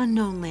 2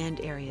 unknown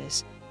land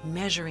areas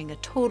measuring a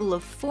total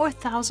of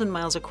 4,000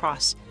 miles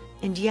across,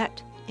 and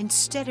yet,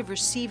 instead of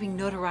receiving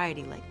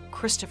notoriety like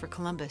Christopher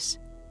Columbus,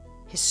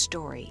 his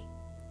story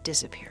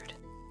disappeared.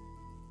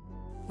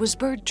 Was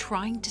Byrd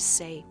trying to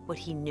say what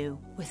he knew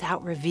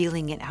without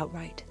revealing it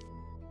outright?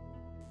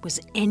 Was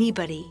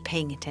anybody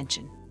paying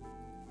attention?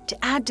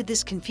 To add to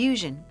this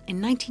confusion,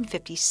 in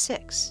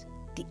 1956,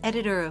 the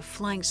editor of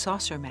Flying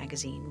Saucer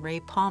magazine, Ray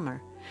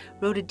Palmer,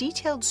 wrote a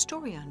detailed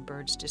story on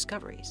Byrd's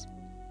discoveries.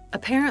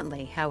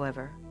 Apparently,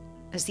 however,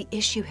 as the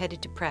issue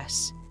headed to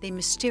press, they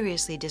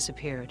mysteriously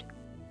disappeared.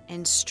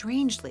 And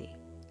strangely,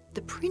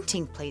 the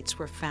printing plates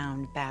were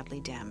found badly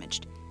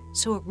damaged,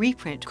 so a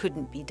reprint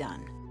couldn't be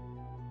done.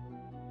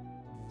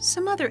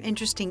 Some other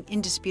interesting,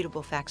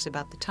 indisputable facts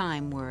about the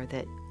time were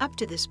that, up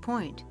to this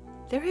point,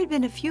 there had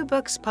been a few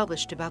books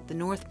published about the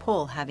North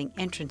Pole having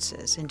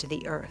entrances into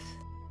the Earth.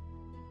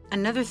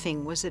 Another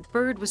thing was that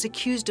Byrd was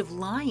accused of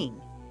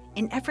lying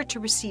in an effort to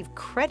receive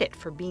credit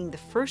for being the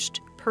first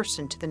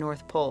person to the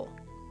North Pole,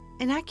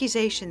 an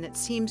accusation that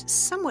seems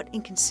somewhat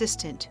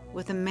inconsistent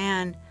with a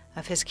man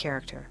of his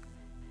character.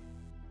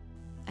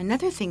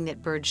 Another thing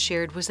that Byrd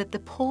shared was that the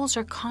poles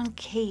are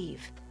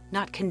concave,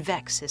 not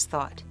convex as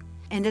thought,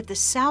 and that the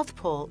South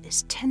Pole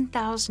is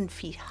 10,000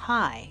 feet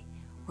high,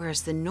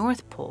 whereas the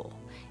North Pole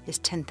is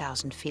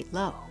 10,000 feet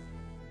low.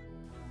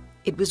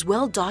 It was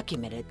well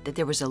documented that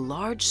there was a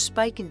large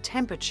spike in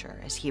temperature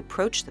as he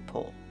approached the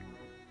pole.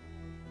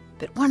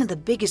 But one of the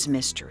biggest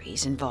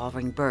mysteries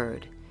involving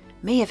Byrd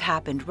may have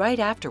happened right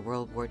after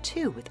World War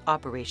II with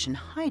Operation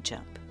High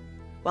Jump.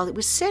 While it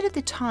was said at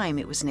the time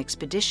it was an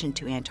expedition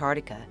to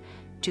Antarctica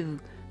to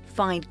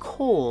find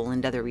coal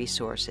and other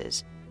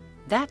resources,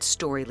 that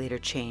story later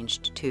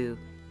changed to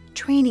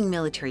training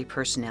military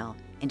personnel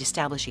and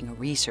establishing a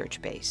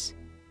research base.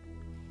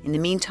 In the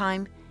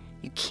meantime,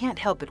 you can't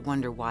help but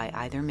wonder why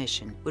either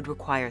mission would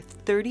require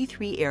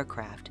 33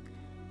 aircraft,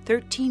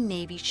 13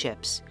 Navy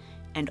ships,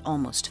 and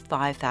almost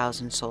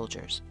 5,000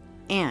 soldiers,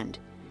 and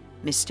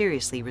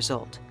mysteriously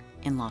result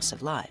in loss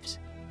of lives.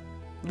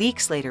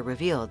 Leaks later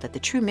revealed that the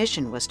true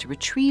mission was to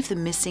retrieve the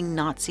missing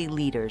Nazi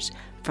leaders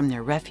from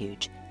their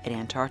refuge at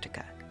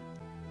Antarctica.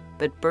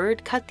 But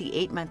Byrd cut the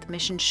 8-month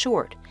mission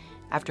short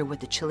after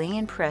what the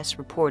Chilean press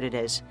reported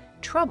as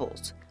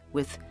troubles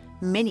with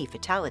many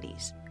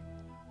fatalities,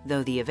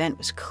 though the event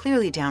was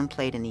clearly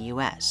downplayed in the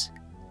U.S.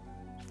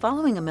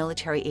 Following a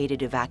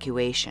military-aided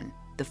evacuation,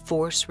 the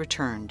force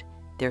returned.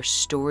 Their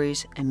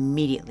stories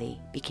immediately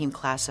became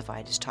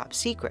classified as top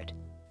secret,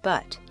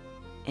 but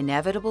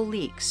inevitable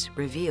leaks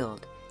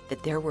revealed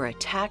that there were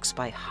attacks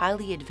by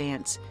highly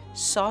advanced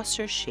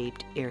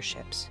saucer-shaped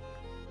airships.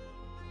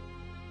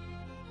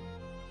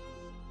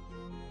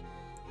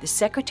 The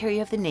Secretary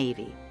of the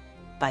Navy,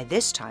 by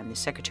this time the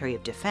Secretary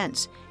of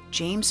Defense,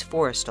 James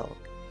Forrestal,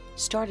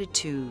 started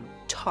to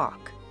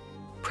talk.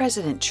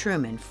 President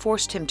Truman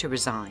forced him to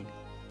resign,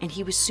 and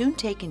he was soon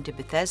taken to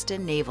Bethesda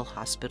Naval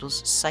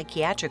Hospital's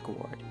psychiatric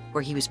ward,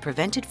 where he was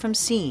prevented from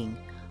seeing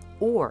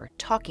or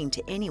talking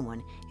to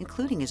anyone,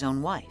 including his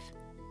own wife.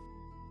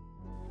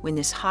 When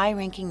this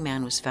high-ranking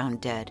man was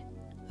found dead,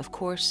 of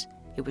course,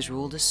 it was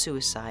ruled a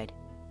suicide.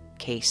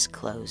 Case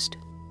closed.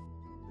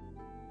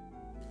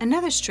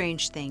 Another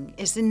strange thing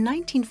is in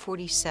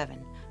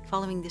 1947,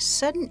 following the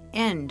sudden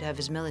end of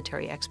his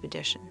military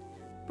expedition,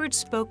 Byrd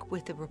spoke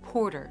with a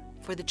reporter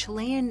for the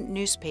Chilean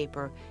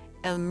newspaper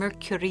El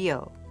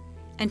Mercurio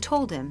and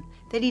told him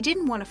that he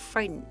didn't want to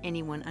frighten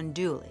anyone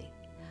unduly,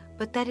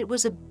 but that it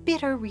was a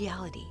bitter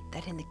reality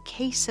that in the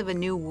case of a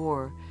new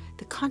war,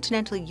 the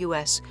continental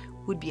U.S.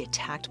 would be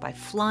attacked by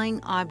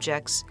flying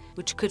objects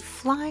which could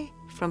fly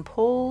from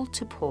pole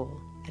to pole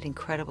at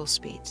incredible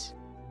speeds.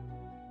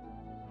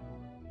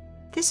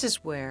 This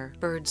is where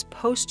Byrd's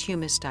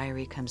posthumous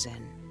diary comes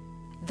in.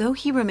 Though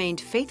he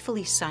remained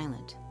faithfully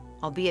silent,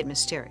 albeit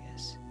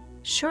mysterious,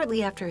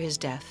 shortly after his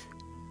death,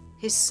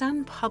 his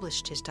son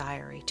published his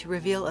diary to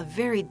reveal a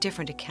very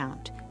different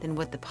account than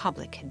what the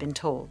public had been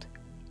told.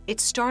 It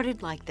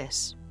started like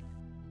this: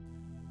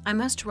 I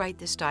must write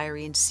this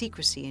diary in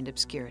secrecy and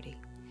obscurity.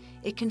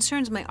 It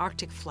concerns my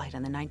Arctic flight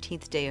on the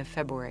 19th day of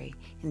February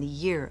in the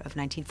year of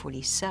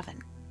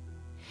 1947.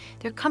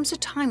 There comes a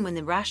time when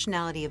the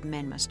rationality of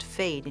men must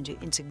fade into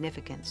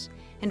insignificance,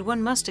 and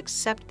one must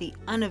accept the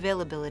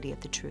unavailability of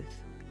the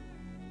truth.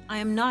 I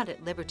am not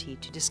at liberty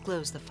to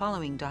disclose the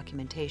following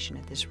documentation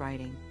at this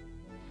writing.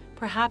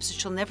 Perhaps it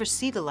shall never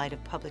see the light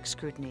of public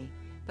scrutiny,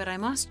 But I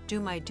must do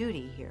my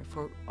duty here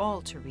for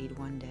all to read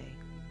one day.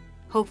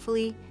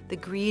 Hopefully, the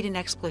greed and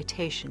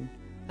exploitation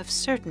of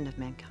certain of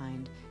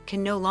mankind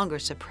can no longer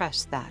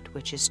suppress that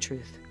which is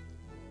truth.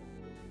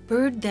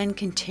 Byrd then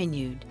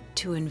continued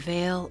to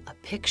unveil a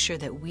picture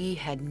that we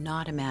had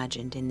not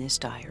imagined in this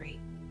diary.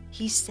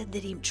 He said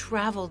that he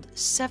traveled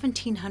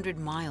 1,700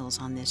 miles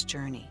on this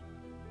journey,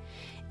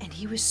 and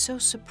he was so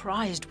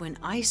surprised when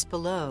ice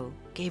below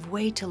gave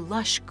way to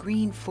lush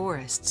green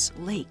forests,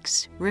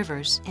 lakes,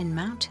 rivers, and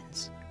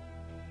mountains.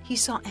 He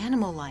saw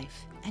animal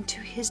life, and to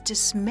his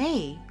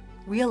dismay,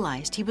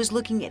 realized he was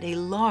looking at a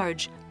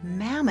large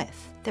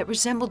mammoth that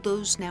resembled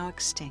those now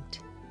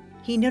extinct.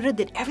 He noted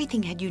that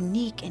everything had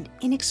unique and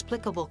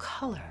inexplicable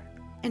color,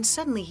 and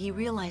suddenly he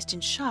realized in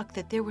shock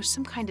that there were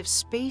some kind of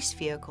space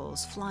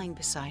vehicles flying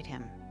beside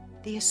him.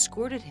 They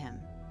escorted him,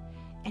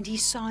 and he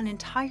saw an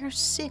entire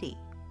city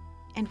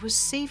and was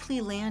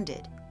safely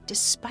landed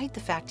despite the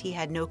fact he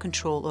had no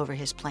control over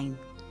his plane.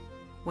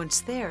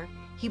 Once there,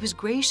 he was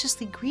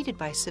graciously greeted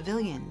by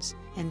civilians,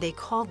 and they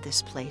called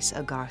this place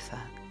Agartha.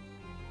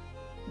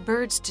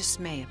 Byrd's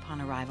dismay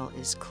upon arrival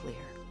is clear.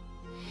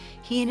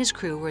 He and his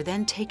crew were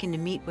then taken to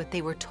meet what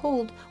they were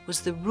told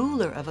was the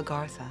ruler of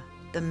Agartha,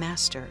 the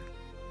Master,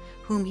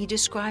 whom he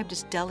described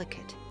as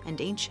delicate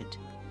and ancient.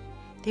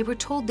 They were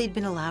told they'd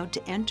been allowed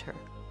to enter,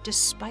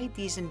 despite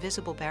these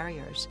invisible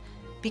barriers,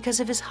 because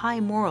of his high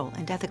moral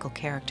and ethical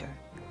character.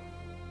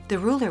 The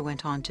ruler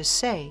went on to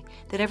say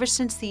that ever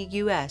since the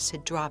U.S.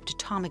 had dropped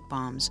atomic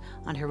bombs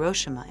on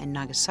Hiroshima and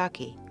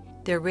Nagasaki,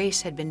 their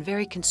race had been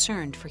very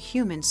concerned for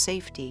human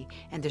safety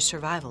and the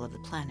survival of the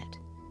planet.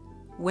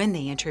 When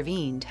they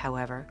intervened,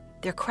 however,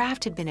 their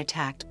craft had been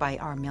attacked by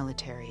our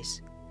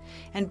militaries,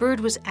 and Byrd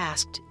was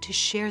asked to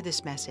share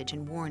this message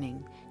and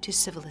warning to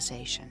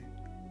civilization.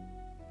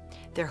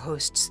 Their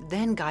hosts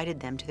then guided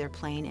them to their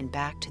plane and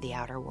back to the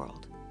outer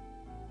world.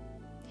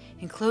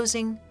 In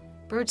closing,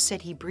 Byrd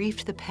said he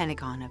briefed the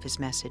Pentagon of his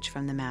message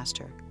from the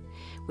Master,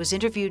 was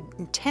interviewed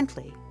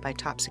intently by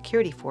top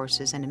security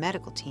forces and a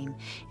medical team,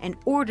 and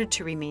ordered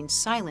to remain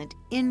silent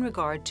in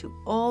regard to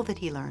all that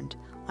he learned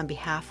on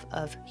behalf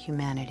of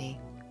humanity.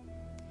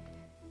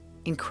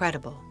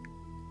 Incredible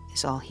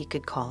is all he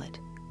could call it.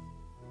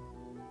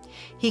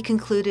 He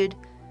concluded,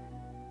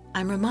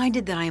 "I'm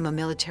reminded that I am a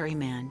military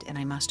man and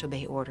I must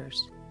obey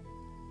orders."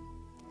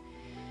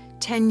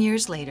 10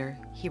 years later,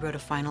 he wrote a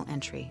final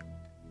entry.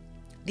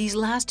 "These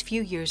last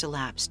few years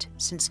elapsed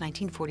since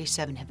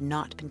 1947 have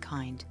not been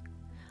kind.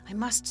 I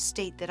must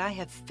state that I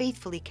have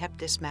faithfully kept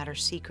this matter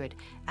secret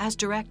as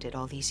directed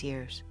all these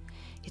years.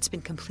 It's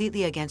been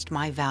completely against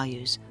my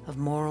values of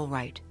moral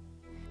right.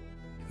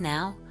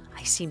 Now,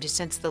 I seem to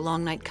sense the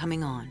long night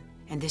coming on,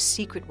 and this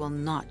secret will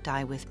not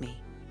die with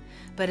me.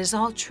 But as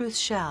all truth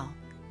shall,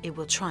 it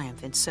will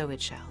triumph, and so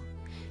it shall.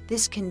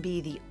 This can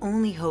be the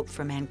only hope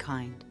for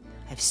mankind.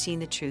 I've seen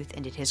the truth,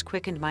 and it has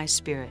quickened my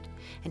spirit,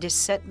 and has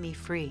set me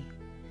free.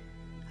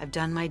 I've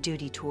done my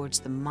duty towards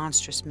the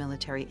monstrous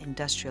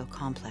military-industrial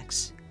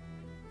complex.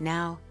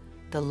 Now,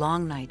 the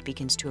long night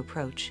begins to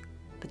approach,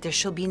 but there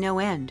shall be no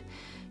end.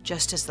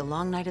 Just as the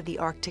long night of the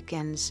Arctic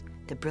ends,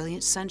 the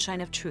brilliant sunshine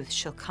of truth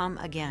shall come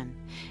again,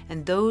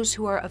 and those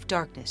who are of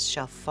darkness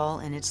shall fall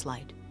in its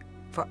light.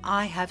 For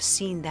I have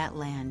seen that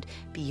land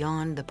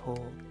beyond the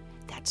pole,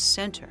 that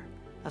center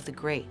of the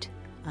great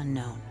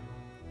unknown."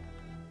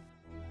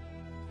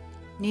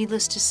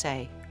 Needless to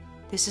say,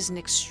 this is an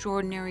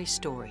extraordinary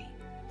story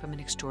from an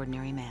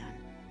extraordinary man.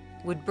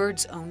 Would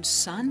Byrd's own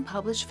son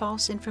publish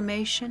false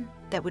information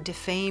that would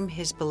defame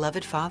his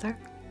beloved father?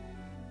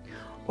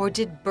 Or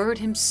did Byrd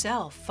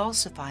himself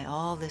falsify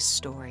all this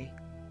story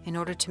in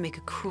order to make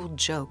a cruel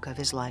joke of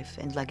his life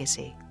and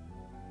legacy?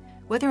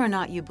 Whether or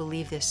not you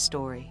believe this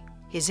story,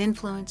 his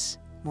influence,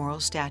 moral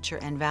stature,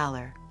 and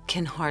valor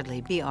can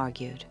hardly be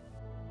argued.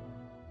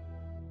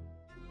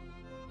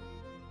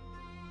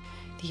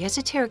 The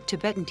esoteric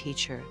Tibetan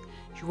teacher,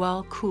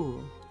 Djwhal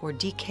Khul, or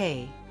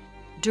DK,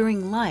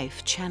 during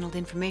life channeled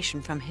information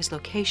from his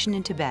location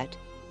in Tibet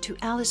to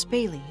Alice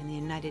Bailey in the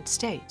United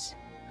States,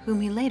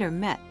 whom he later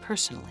met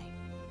personally.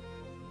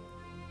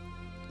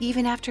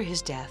 Even after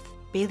his death,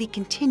 Bailey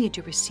continued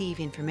to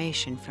receive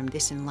information from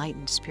this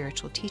enlightened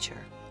spiritual teacher,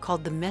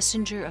 called the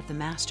Messenger of the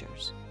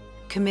Masters,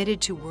 committed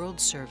to world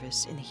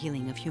service in the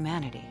healing of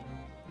humanity.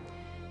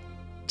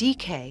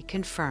 DK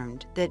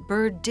confirmed that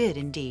Byrd did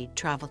indeed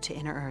travel to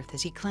inner Earth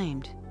as he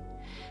claimed,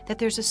 that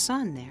there's a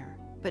sun there,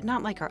 but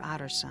not like our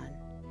outer sun.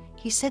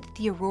 He said that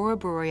the aurora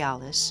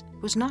borealis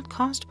was not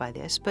caused by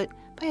this, but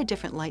by a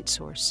different light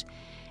source,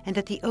 and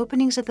that the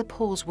openings at the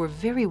poles were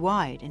very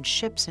wide and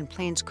ships and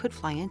planes could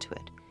fly into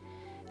it.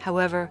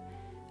 However,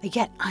 a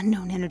yet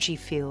unknown energy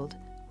field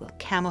will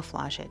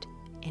camouflage it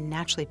and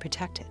naturally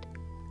protect it.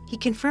 He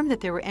confirmed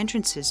that there were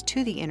entrances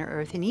to the inner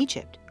Earth in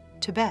Egypt,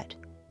 Tibet,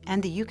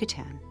 and the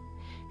Yucatan,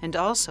 and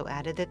also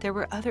added that there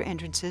were other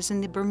entrances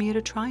in the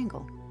Bermuda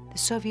Triangle, the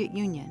Soviet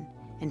Union,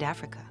 and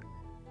Africa.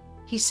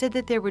 He said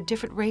that there were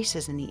different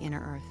races in the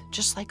inner Earth,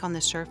 just like on the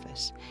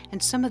surface,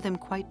 and some of them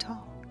quite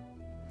tall.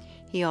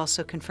 He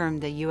also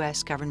confirmed the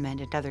U.S.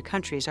 government and other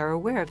countries are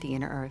aware of the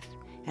inner Earth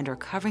and are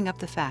covering up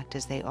the fact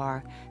as they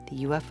are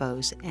the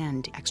UFOs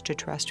and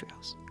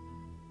extraterrestrials.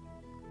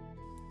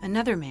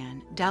 Another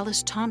man,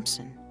 Dallas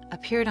Thompson,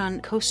 appeared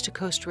on Coast to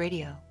Coast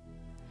Radio.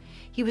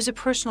 He was a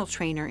personal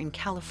trainer in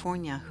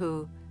California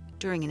who,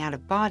 during an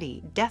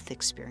out-of-body death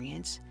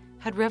experience,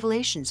 had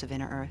revelations of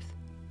inner Earth.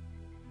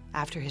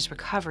 After his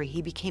recovery,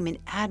 he became an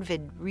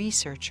avid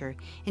researcher,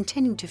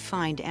 intending to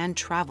find and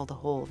travel the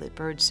hole that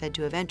Byrd said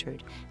to have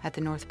entered at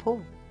the North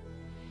Pole.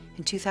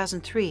 In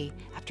 2003,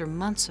 after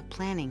months of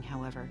planning,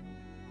 however,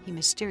 he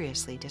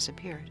mysteriously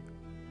disappeared.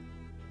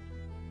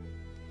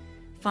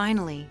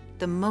 Finally,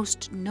 the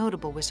most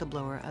notable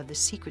whistleblower of the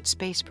secret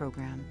space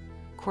program,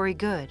 Corey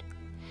Goode,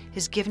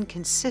 has given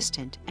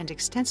consistent and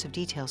extensive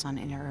details on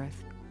inner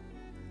Earth.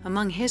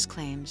 Among his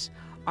claims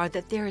are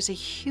that there is a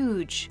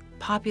huge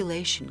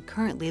population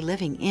currently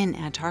living in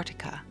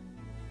Antarctica,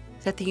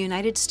 that the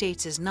United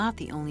States is not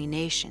the only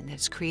nation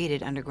that's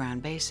created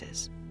underground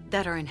bases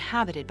that are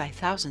inhabited by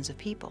thousands of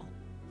people.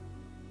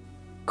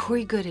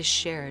 Corey Goode has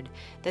shared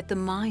that the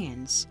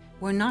Mayans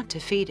were not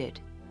defeated,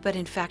 but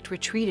in fact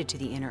retreated to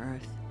the inner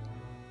Earth.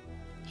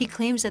 He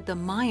claims that the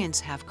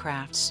Mayans have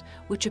crafts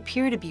which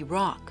appear to be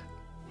rock,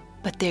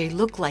 but they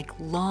look like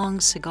long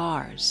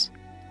cigars,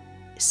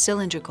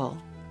 cylindrical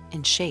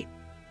in shape.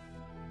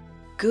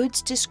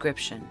 Goode's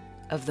description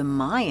of the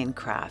Mayan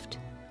craft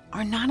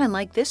are not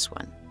unlike this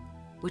one,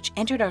 which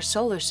entered our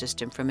solar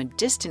system from a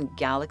distant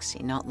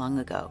galaxy not long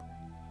ago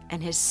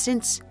and has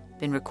since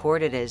been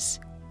recorded as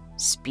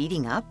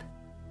speeding up.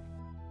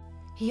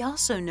 He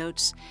also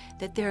notes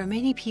that there are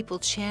many people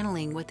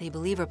channeling what they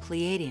believe are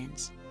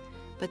Pleiadians,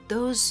 but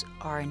those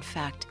are in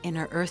fact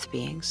inner Earth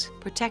beings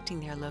protecting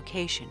their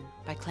location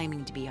by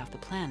claiming to be off the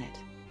planet.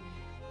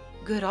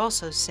 Goode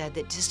also said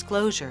that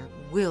disclosure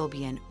will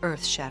be an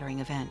earth-shattering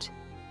event,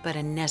 but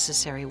a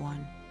necessary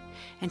one,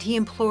 and he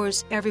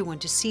implores everyone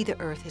to see the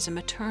Earth as a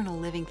maternal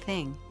living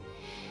thing,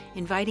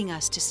 inviting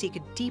us to seek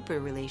a deeper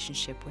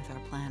relationship with our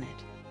planet.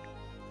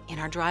 In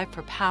our drive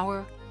for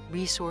power,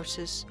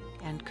 resources,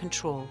 and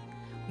control,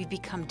 we've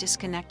become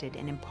disconnected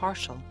and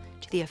impartial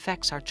to the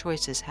effects our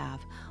choices have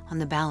on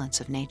the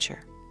balance of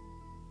nature.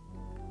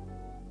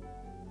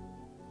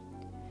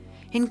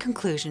 In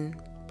conclusion,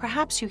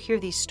 perhaps you hear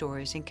these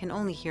stories and can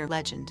only hear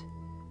legend.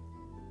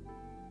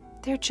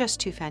 They're just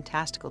too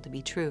fantastical to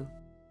be true.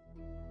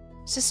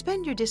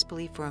 Suspend your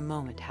disbelief for a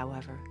moment,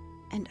 however,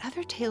 and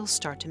other tales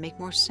start to make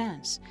more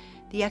sense.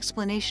 The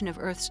explanation of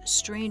Earth's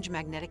strange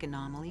magnetic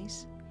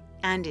anomalies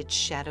and its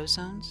shadow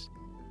zones.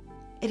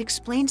 It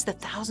explains the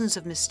thousands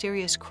of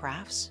mysterious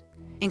crafts,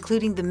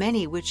 including the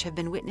many which have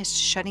been witnessed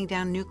shutting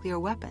down nuclear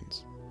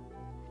weapons.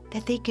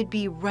 That they could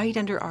be right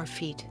under our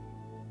feet,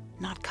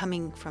 not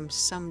coming from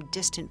some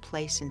distant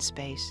place in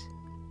space.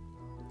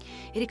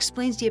 It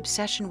explains the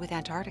obsession with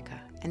Antarctica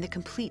and the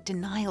complete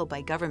denial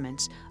by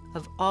governments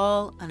of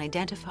all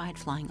unidentified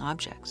flying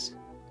objects.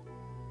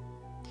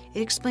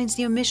 It explains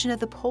the omission of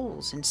the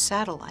poles in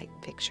satellite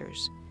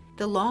pictures,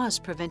 the laws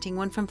preventing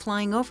one from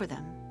flying over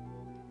them.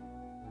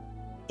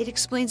 It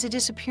explains the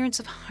disappearance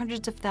of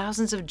hundreds of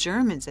thousands of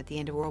Germans at the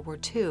end of World War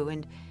II,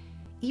 and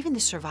even the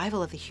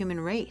survival of the human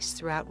race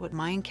throughout what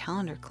Mayan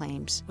calendar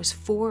claims was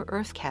 4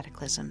 Earth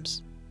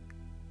cataclysms.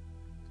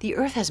 The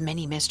Earth has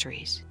many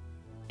mysteries,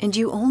 and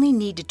you only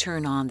need to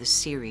turn on the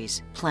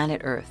series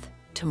Planet Earth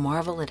to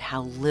marvel at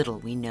how little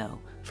we know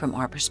from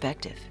our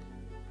perspective.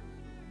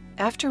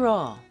 After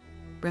all,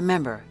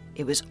 remember,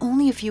 it was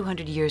only a few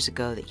hundred years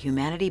ago that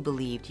humanity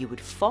believed you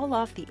would fall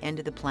off the end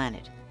of the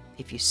planet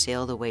if you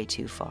sailed away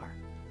too far.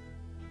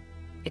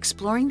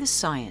 Exploring the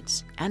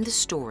science and the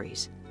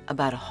stories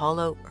about a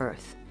hollow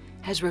Earth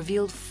has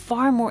revealed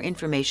far more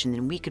information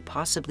than we could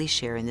possibly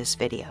share in this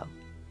video.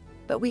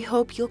 But we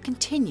hope you'll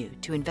continue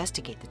to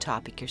investigate the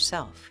topic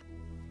yourself.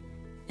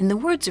 In the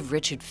words of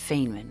Richard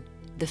Feynman,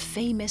 the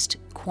famous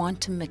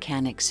quantum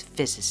mechanics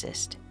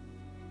physicist,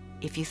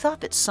 if you thought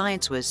that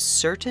science was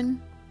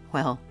certain,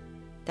 well,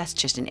 that's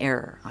just an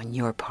error on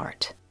your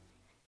part.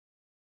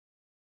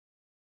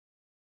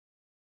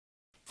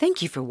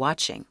 Thank you for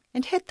watching,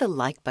 and hit the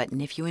like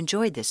button if you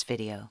enjoyed this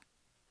video.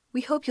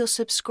 We hope you'll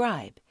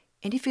subscribe,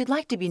 and if you'd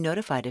like to be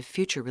notified of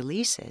future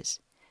releases,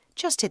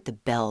 just hit the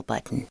bell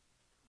button.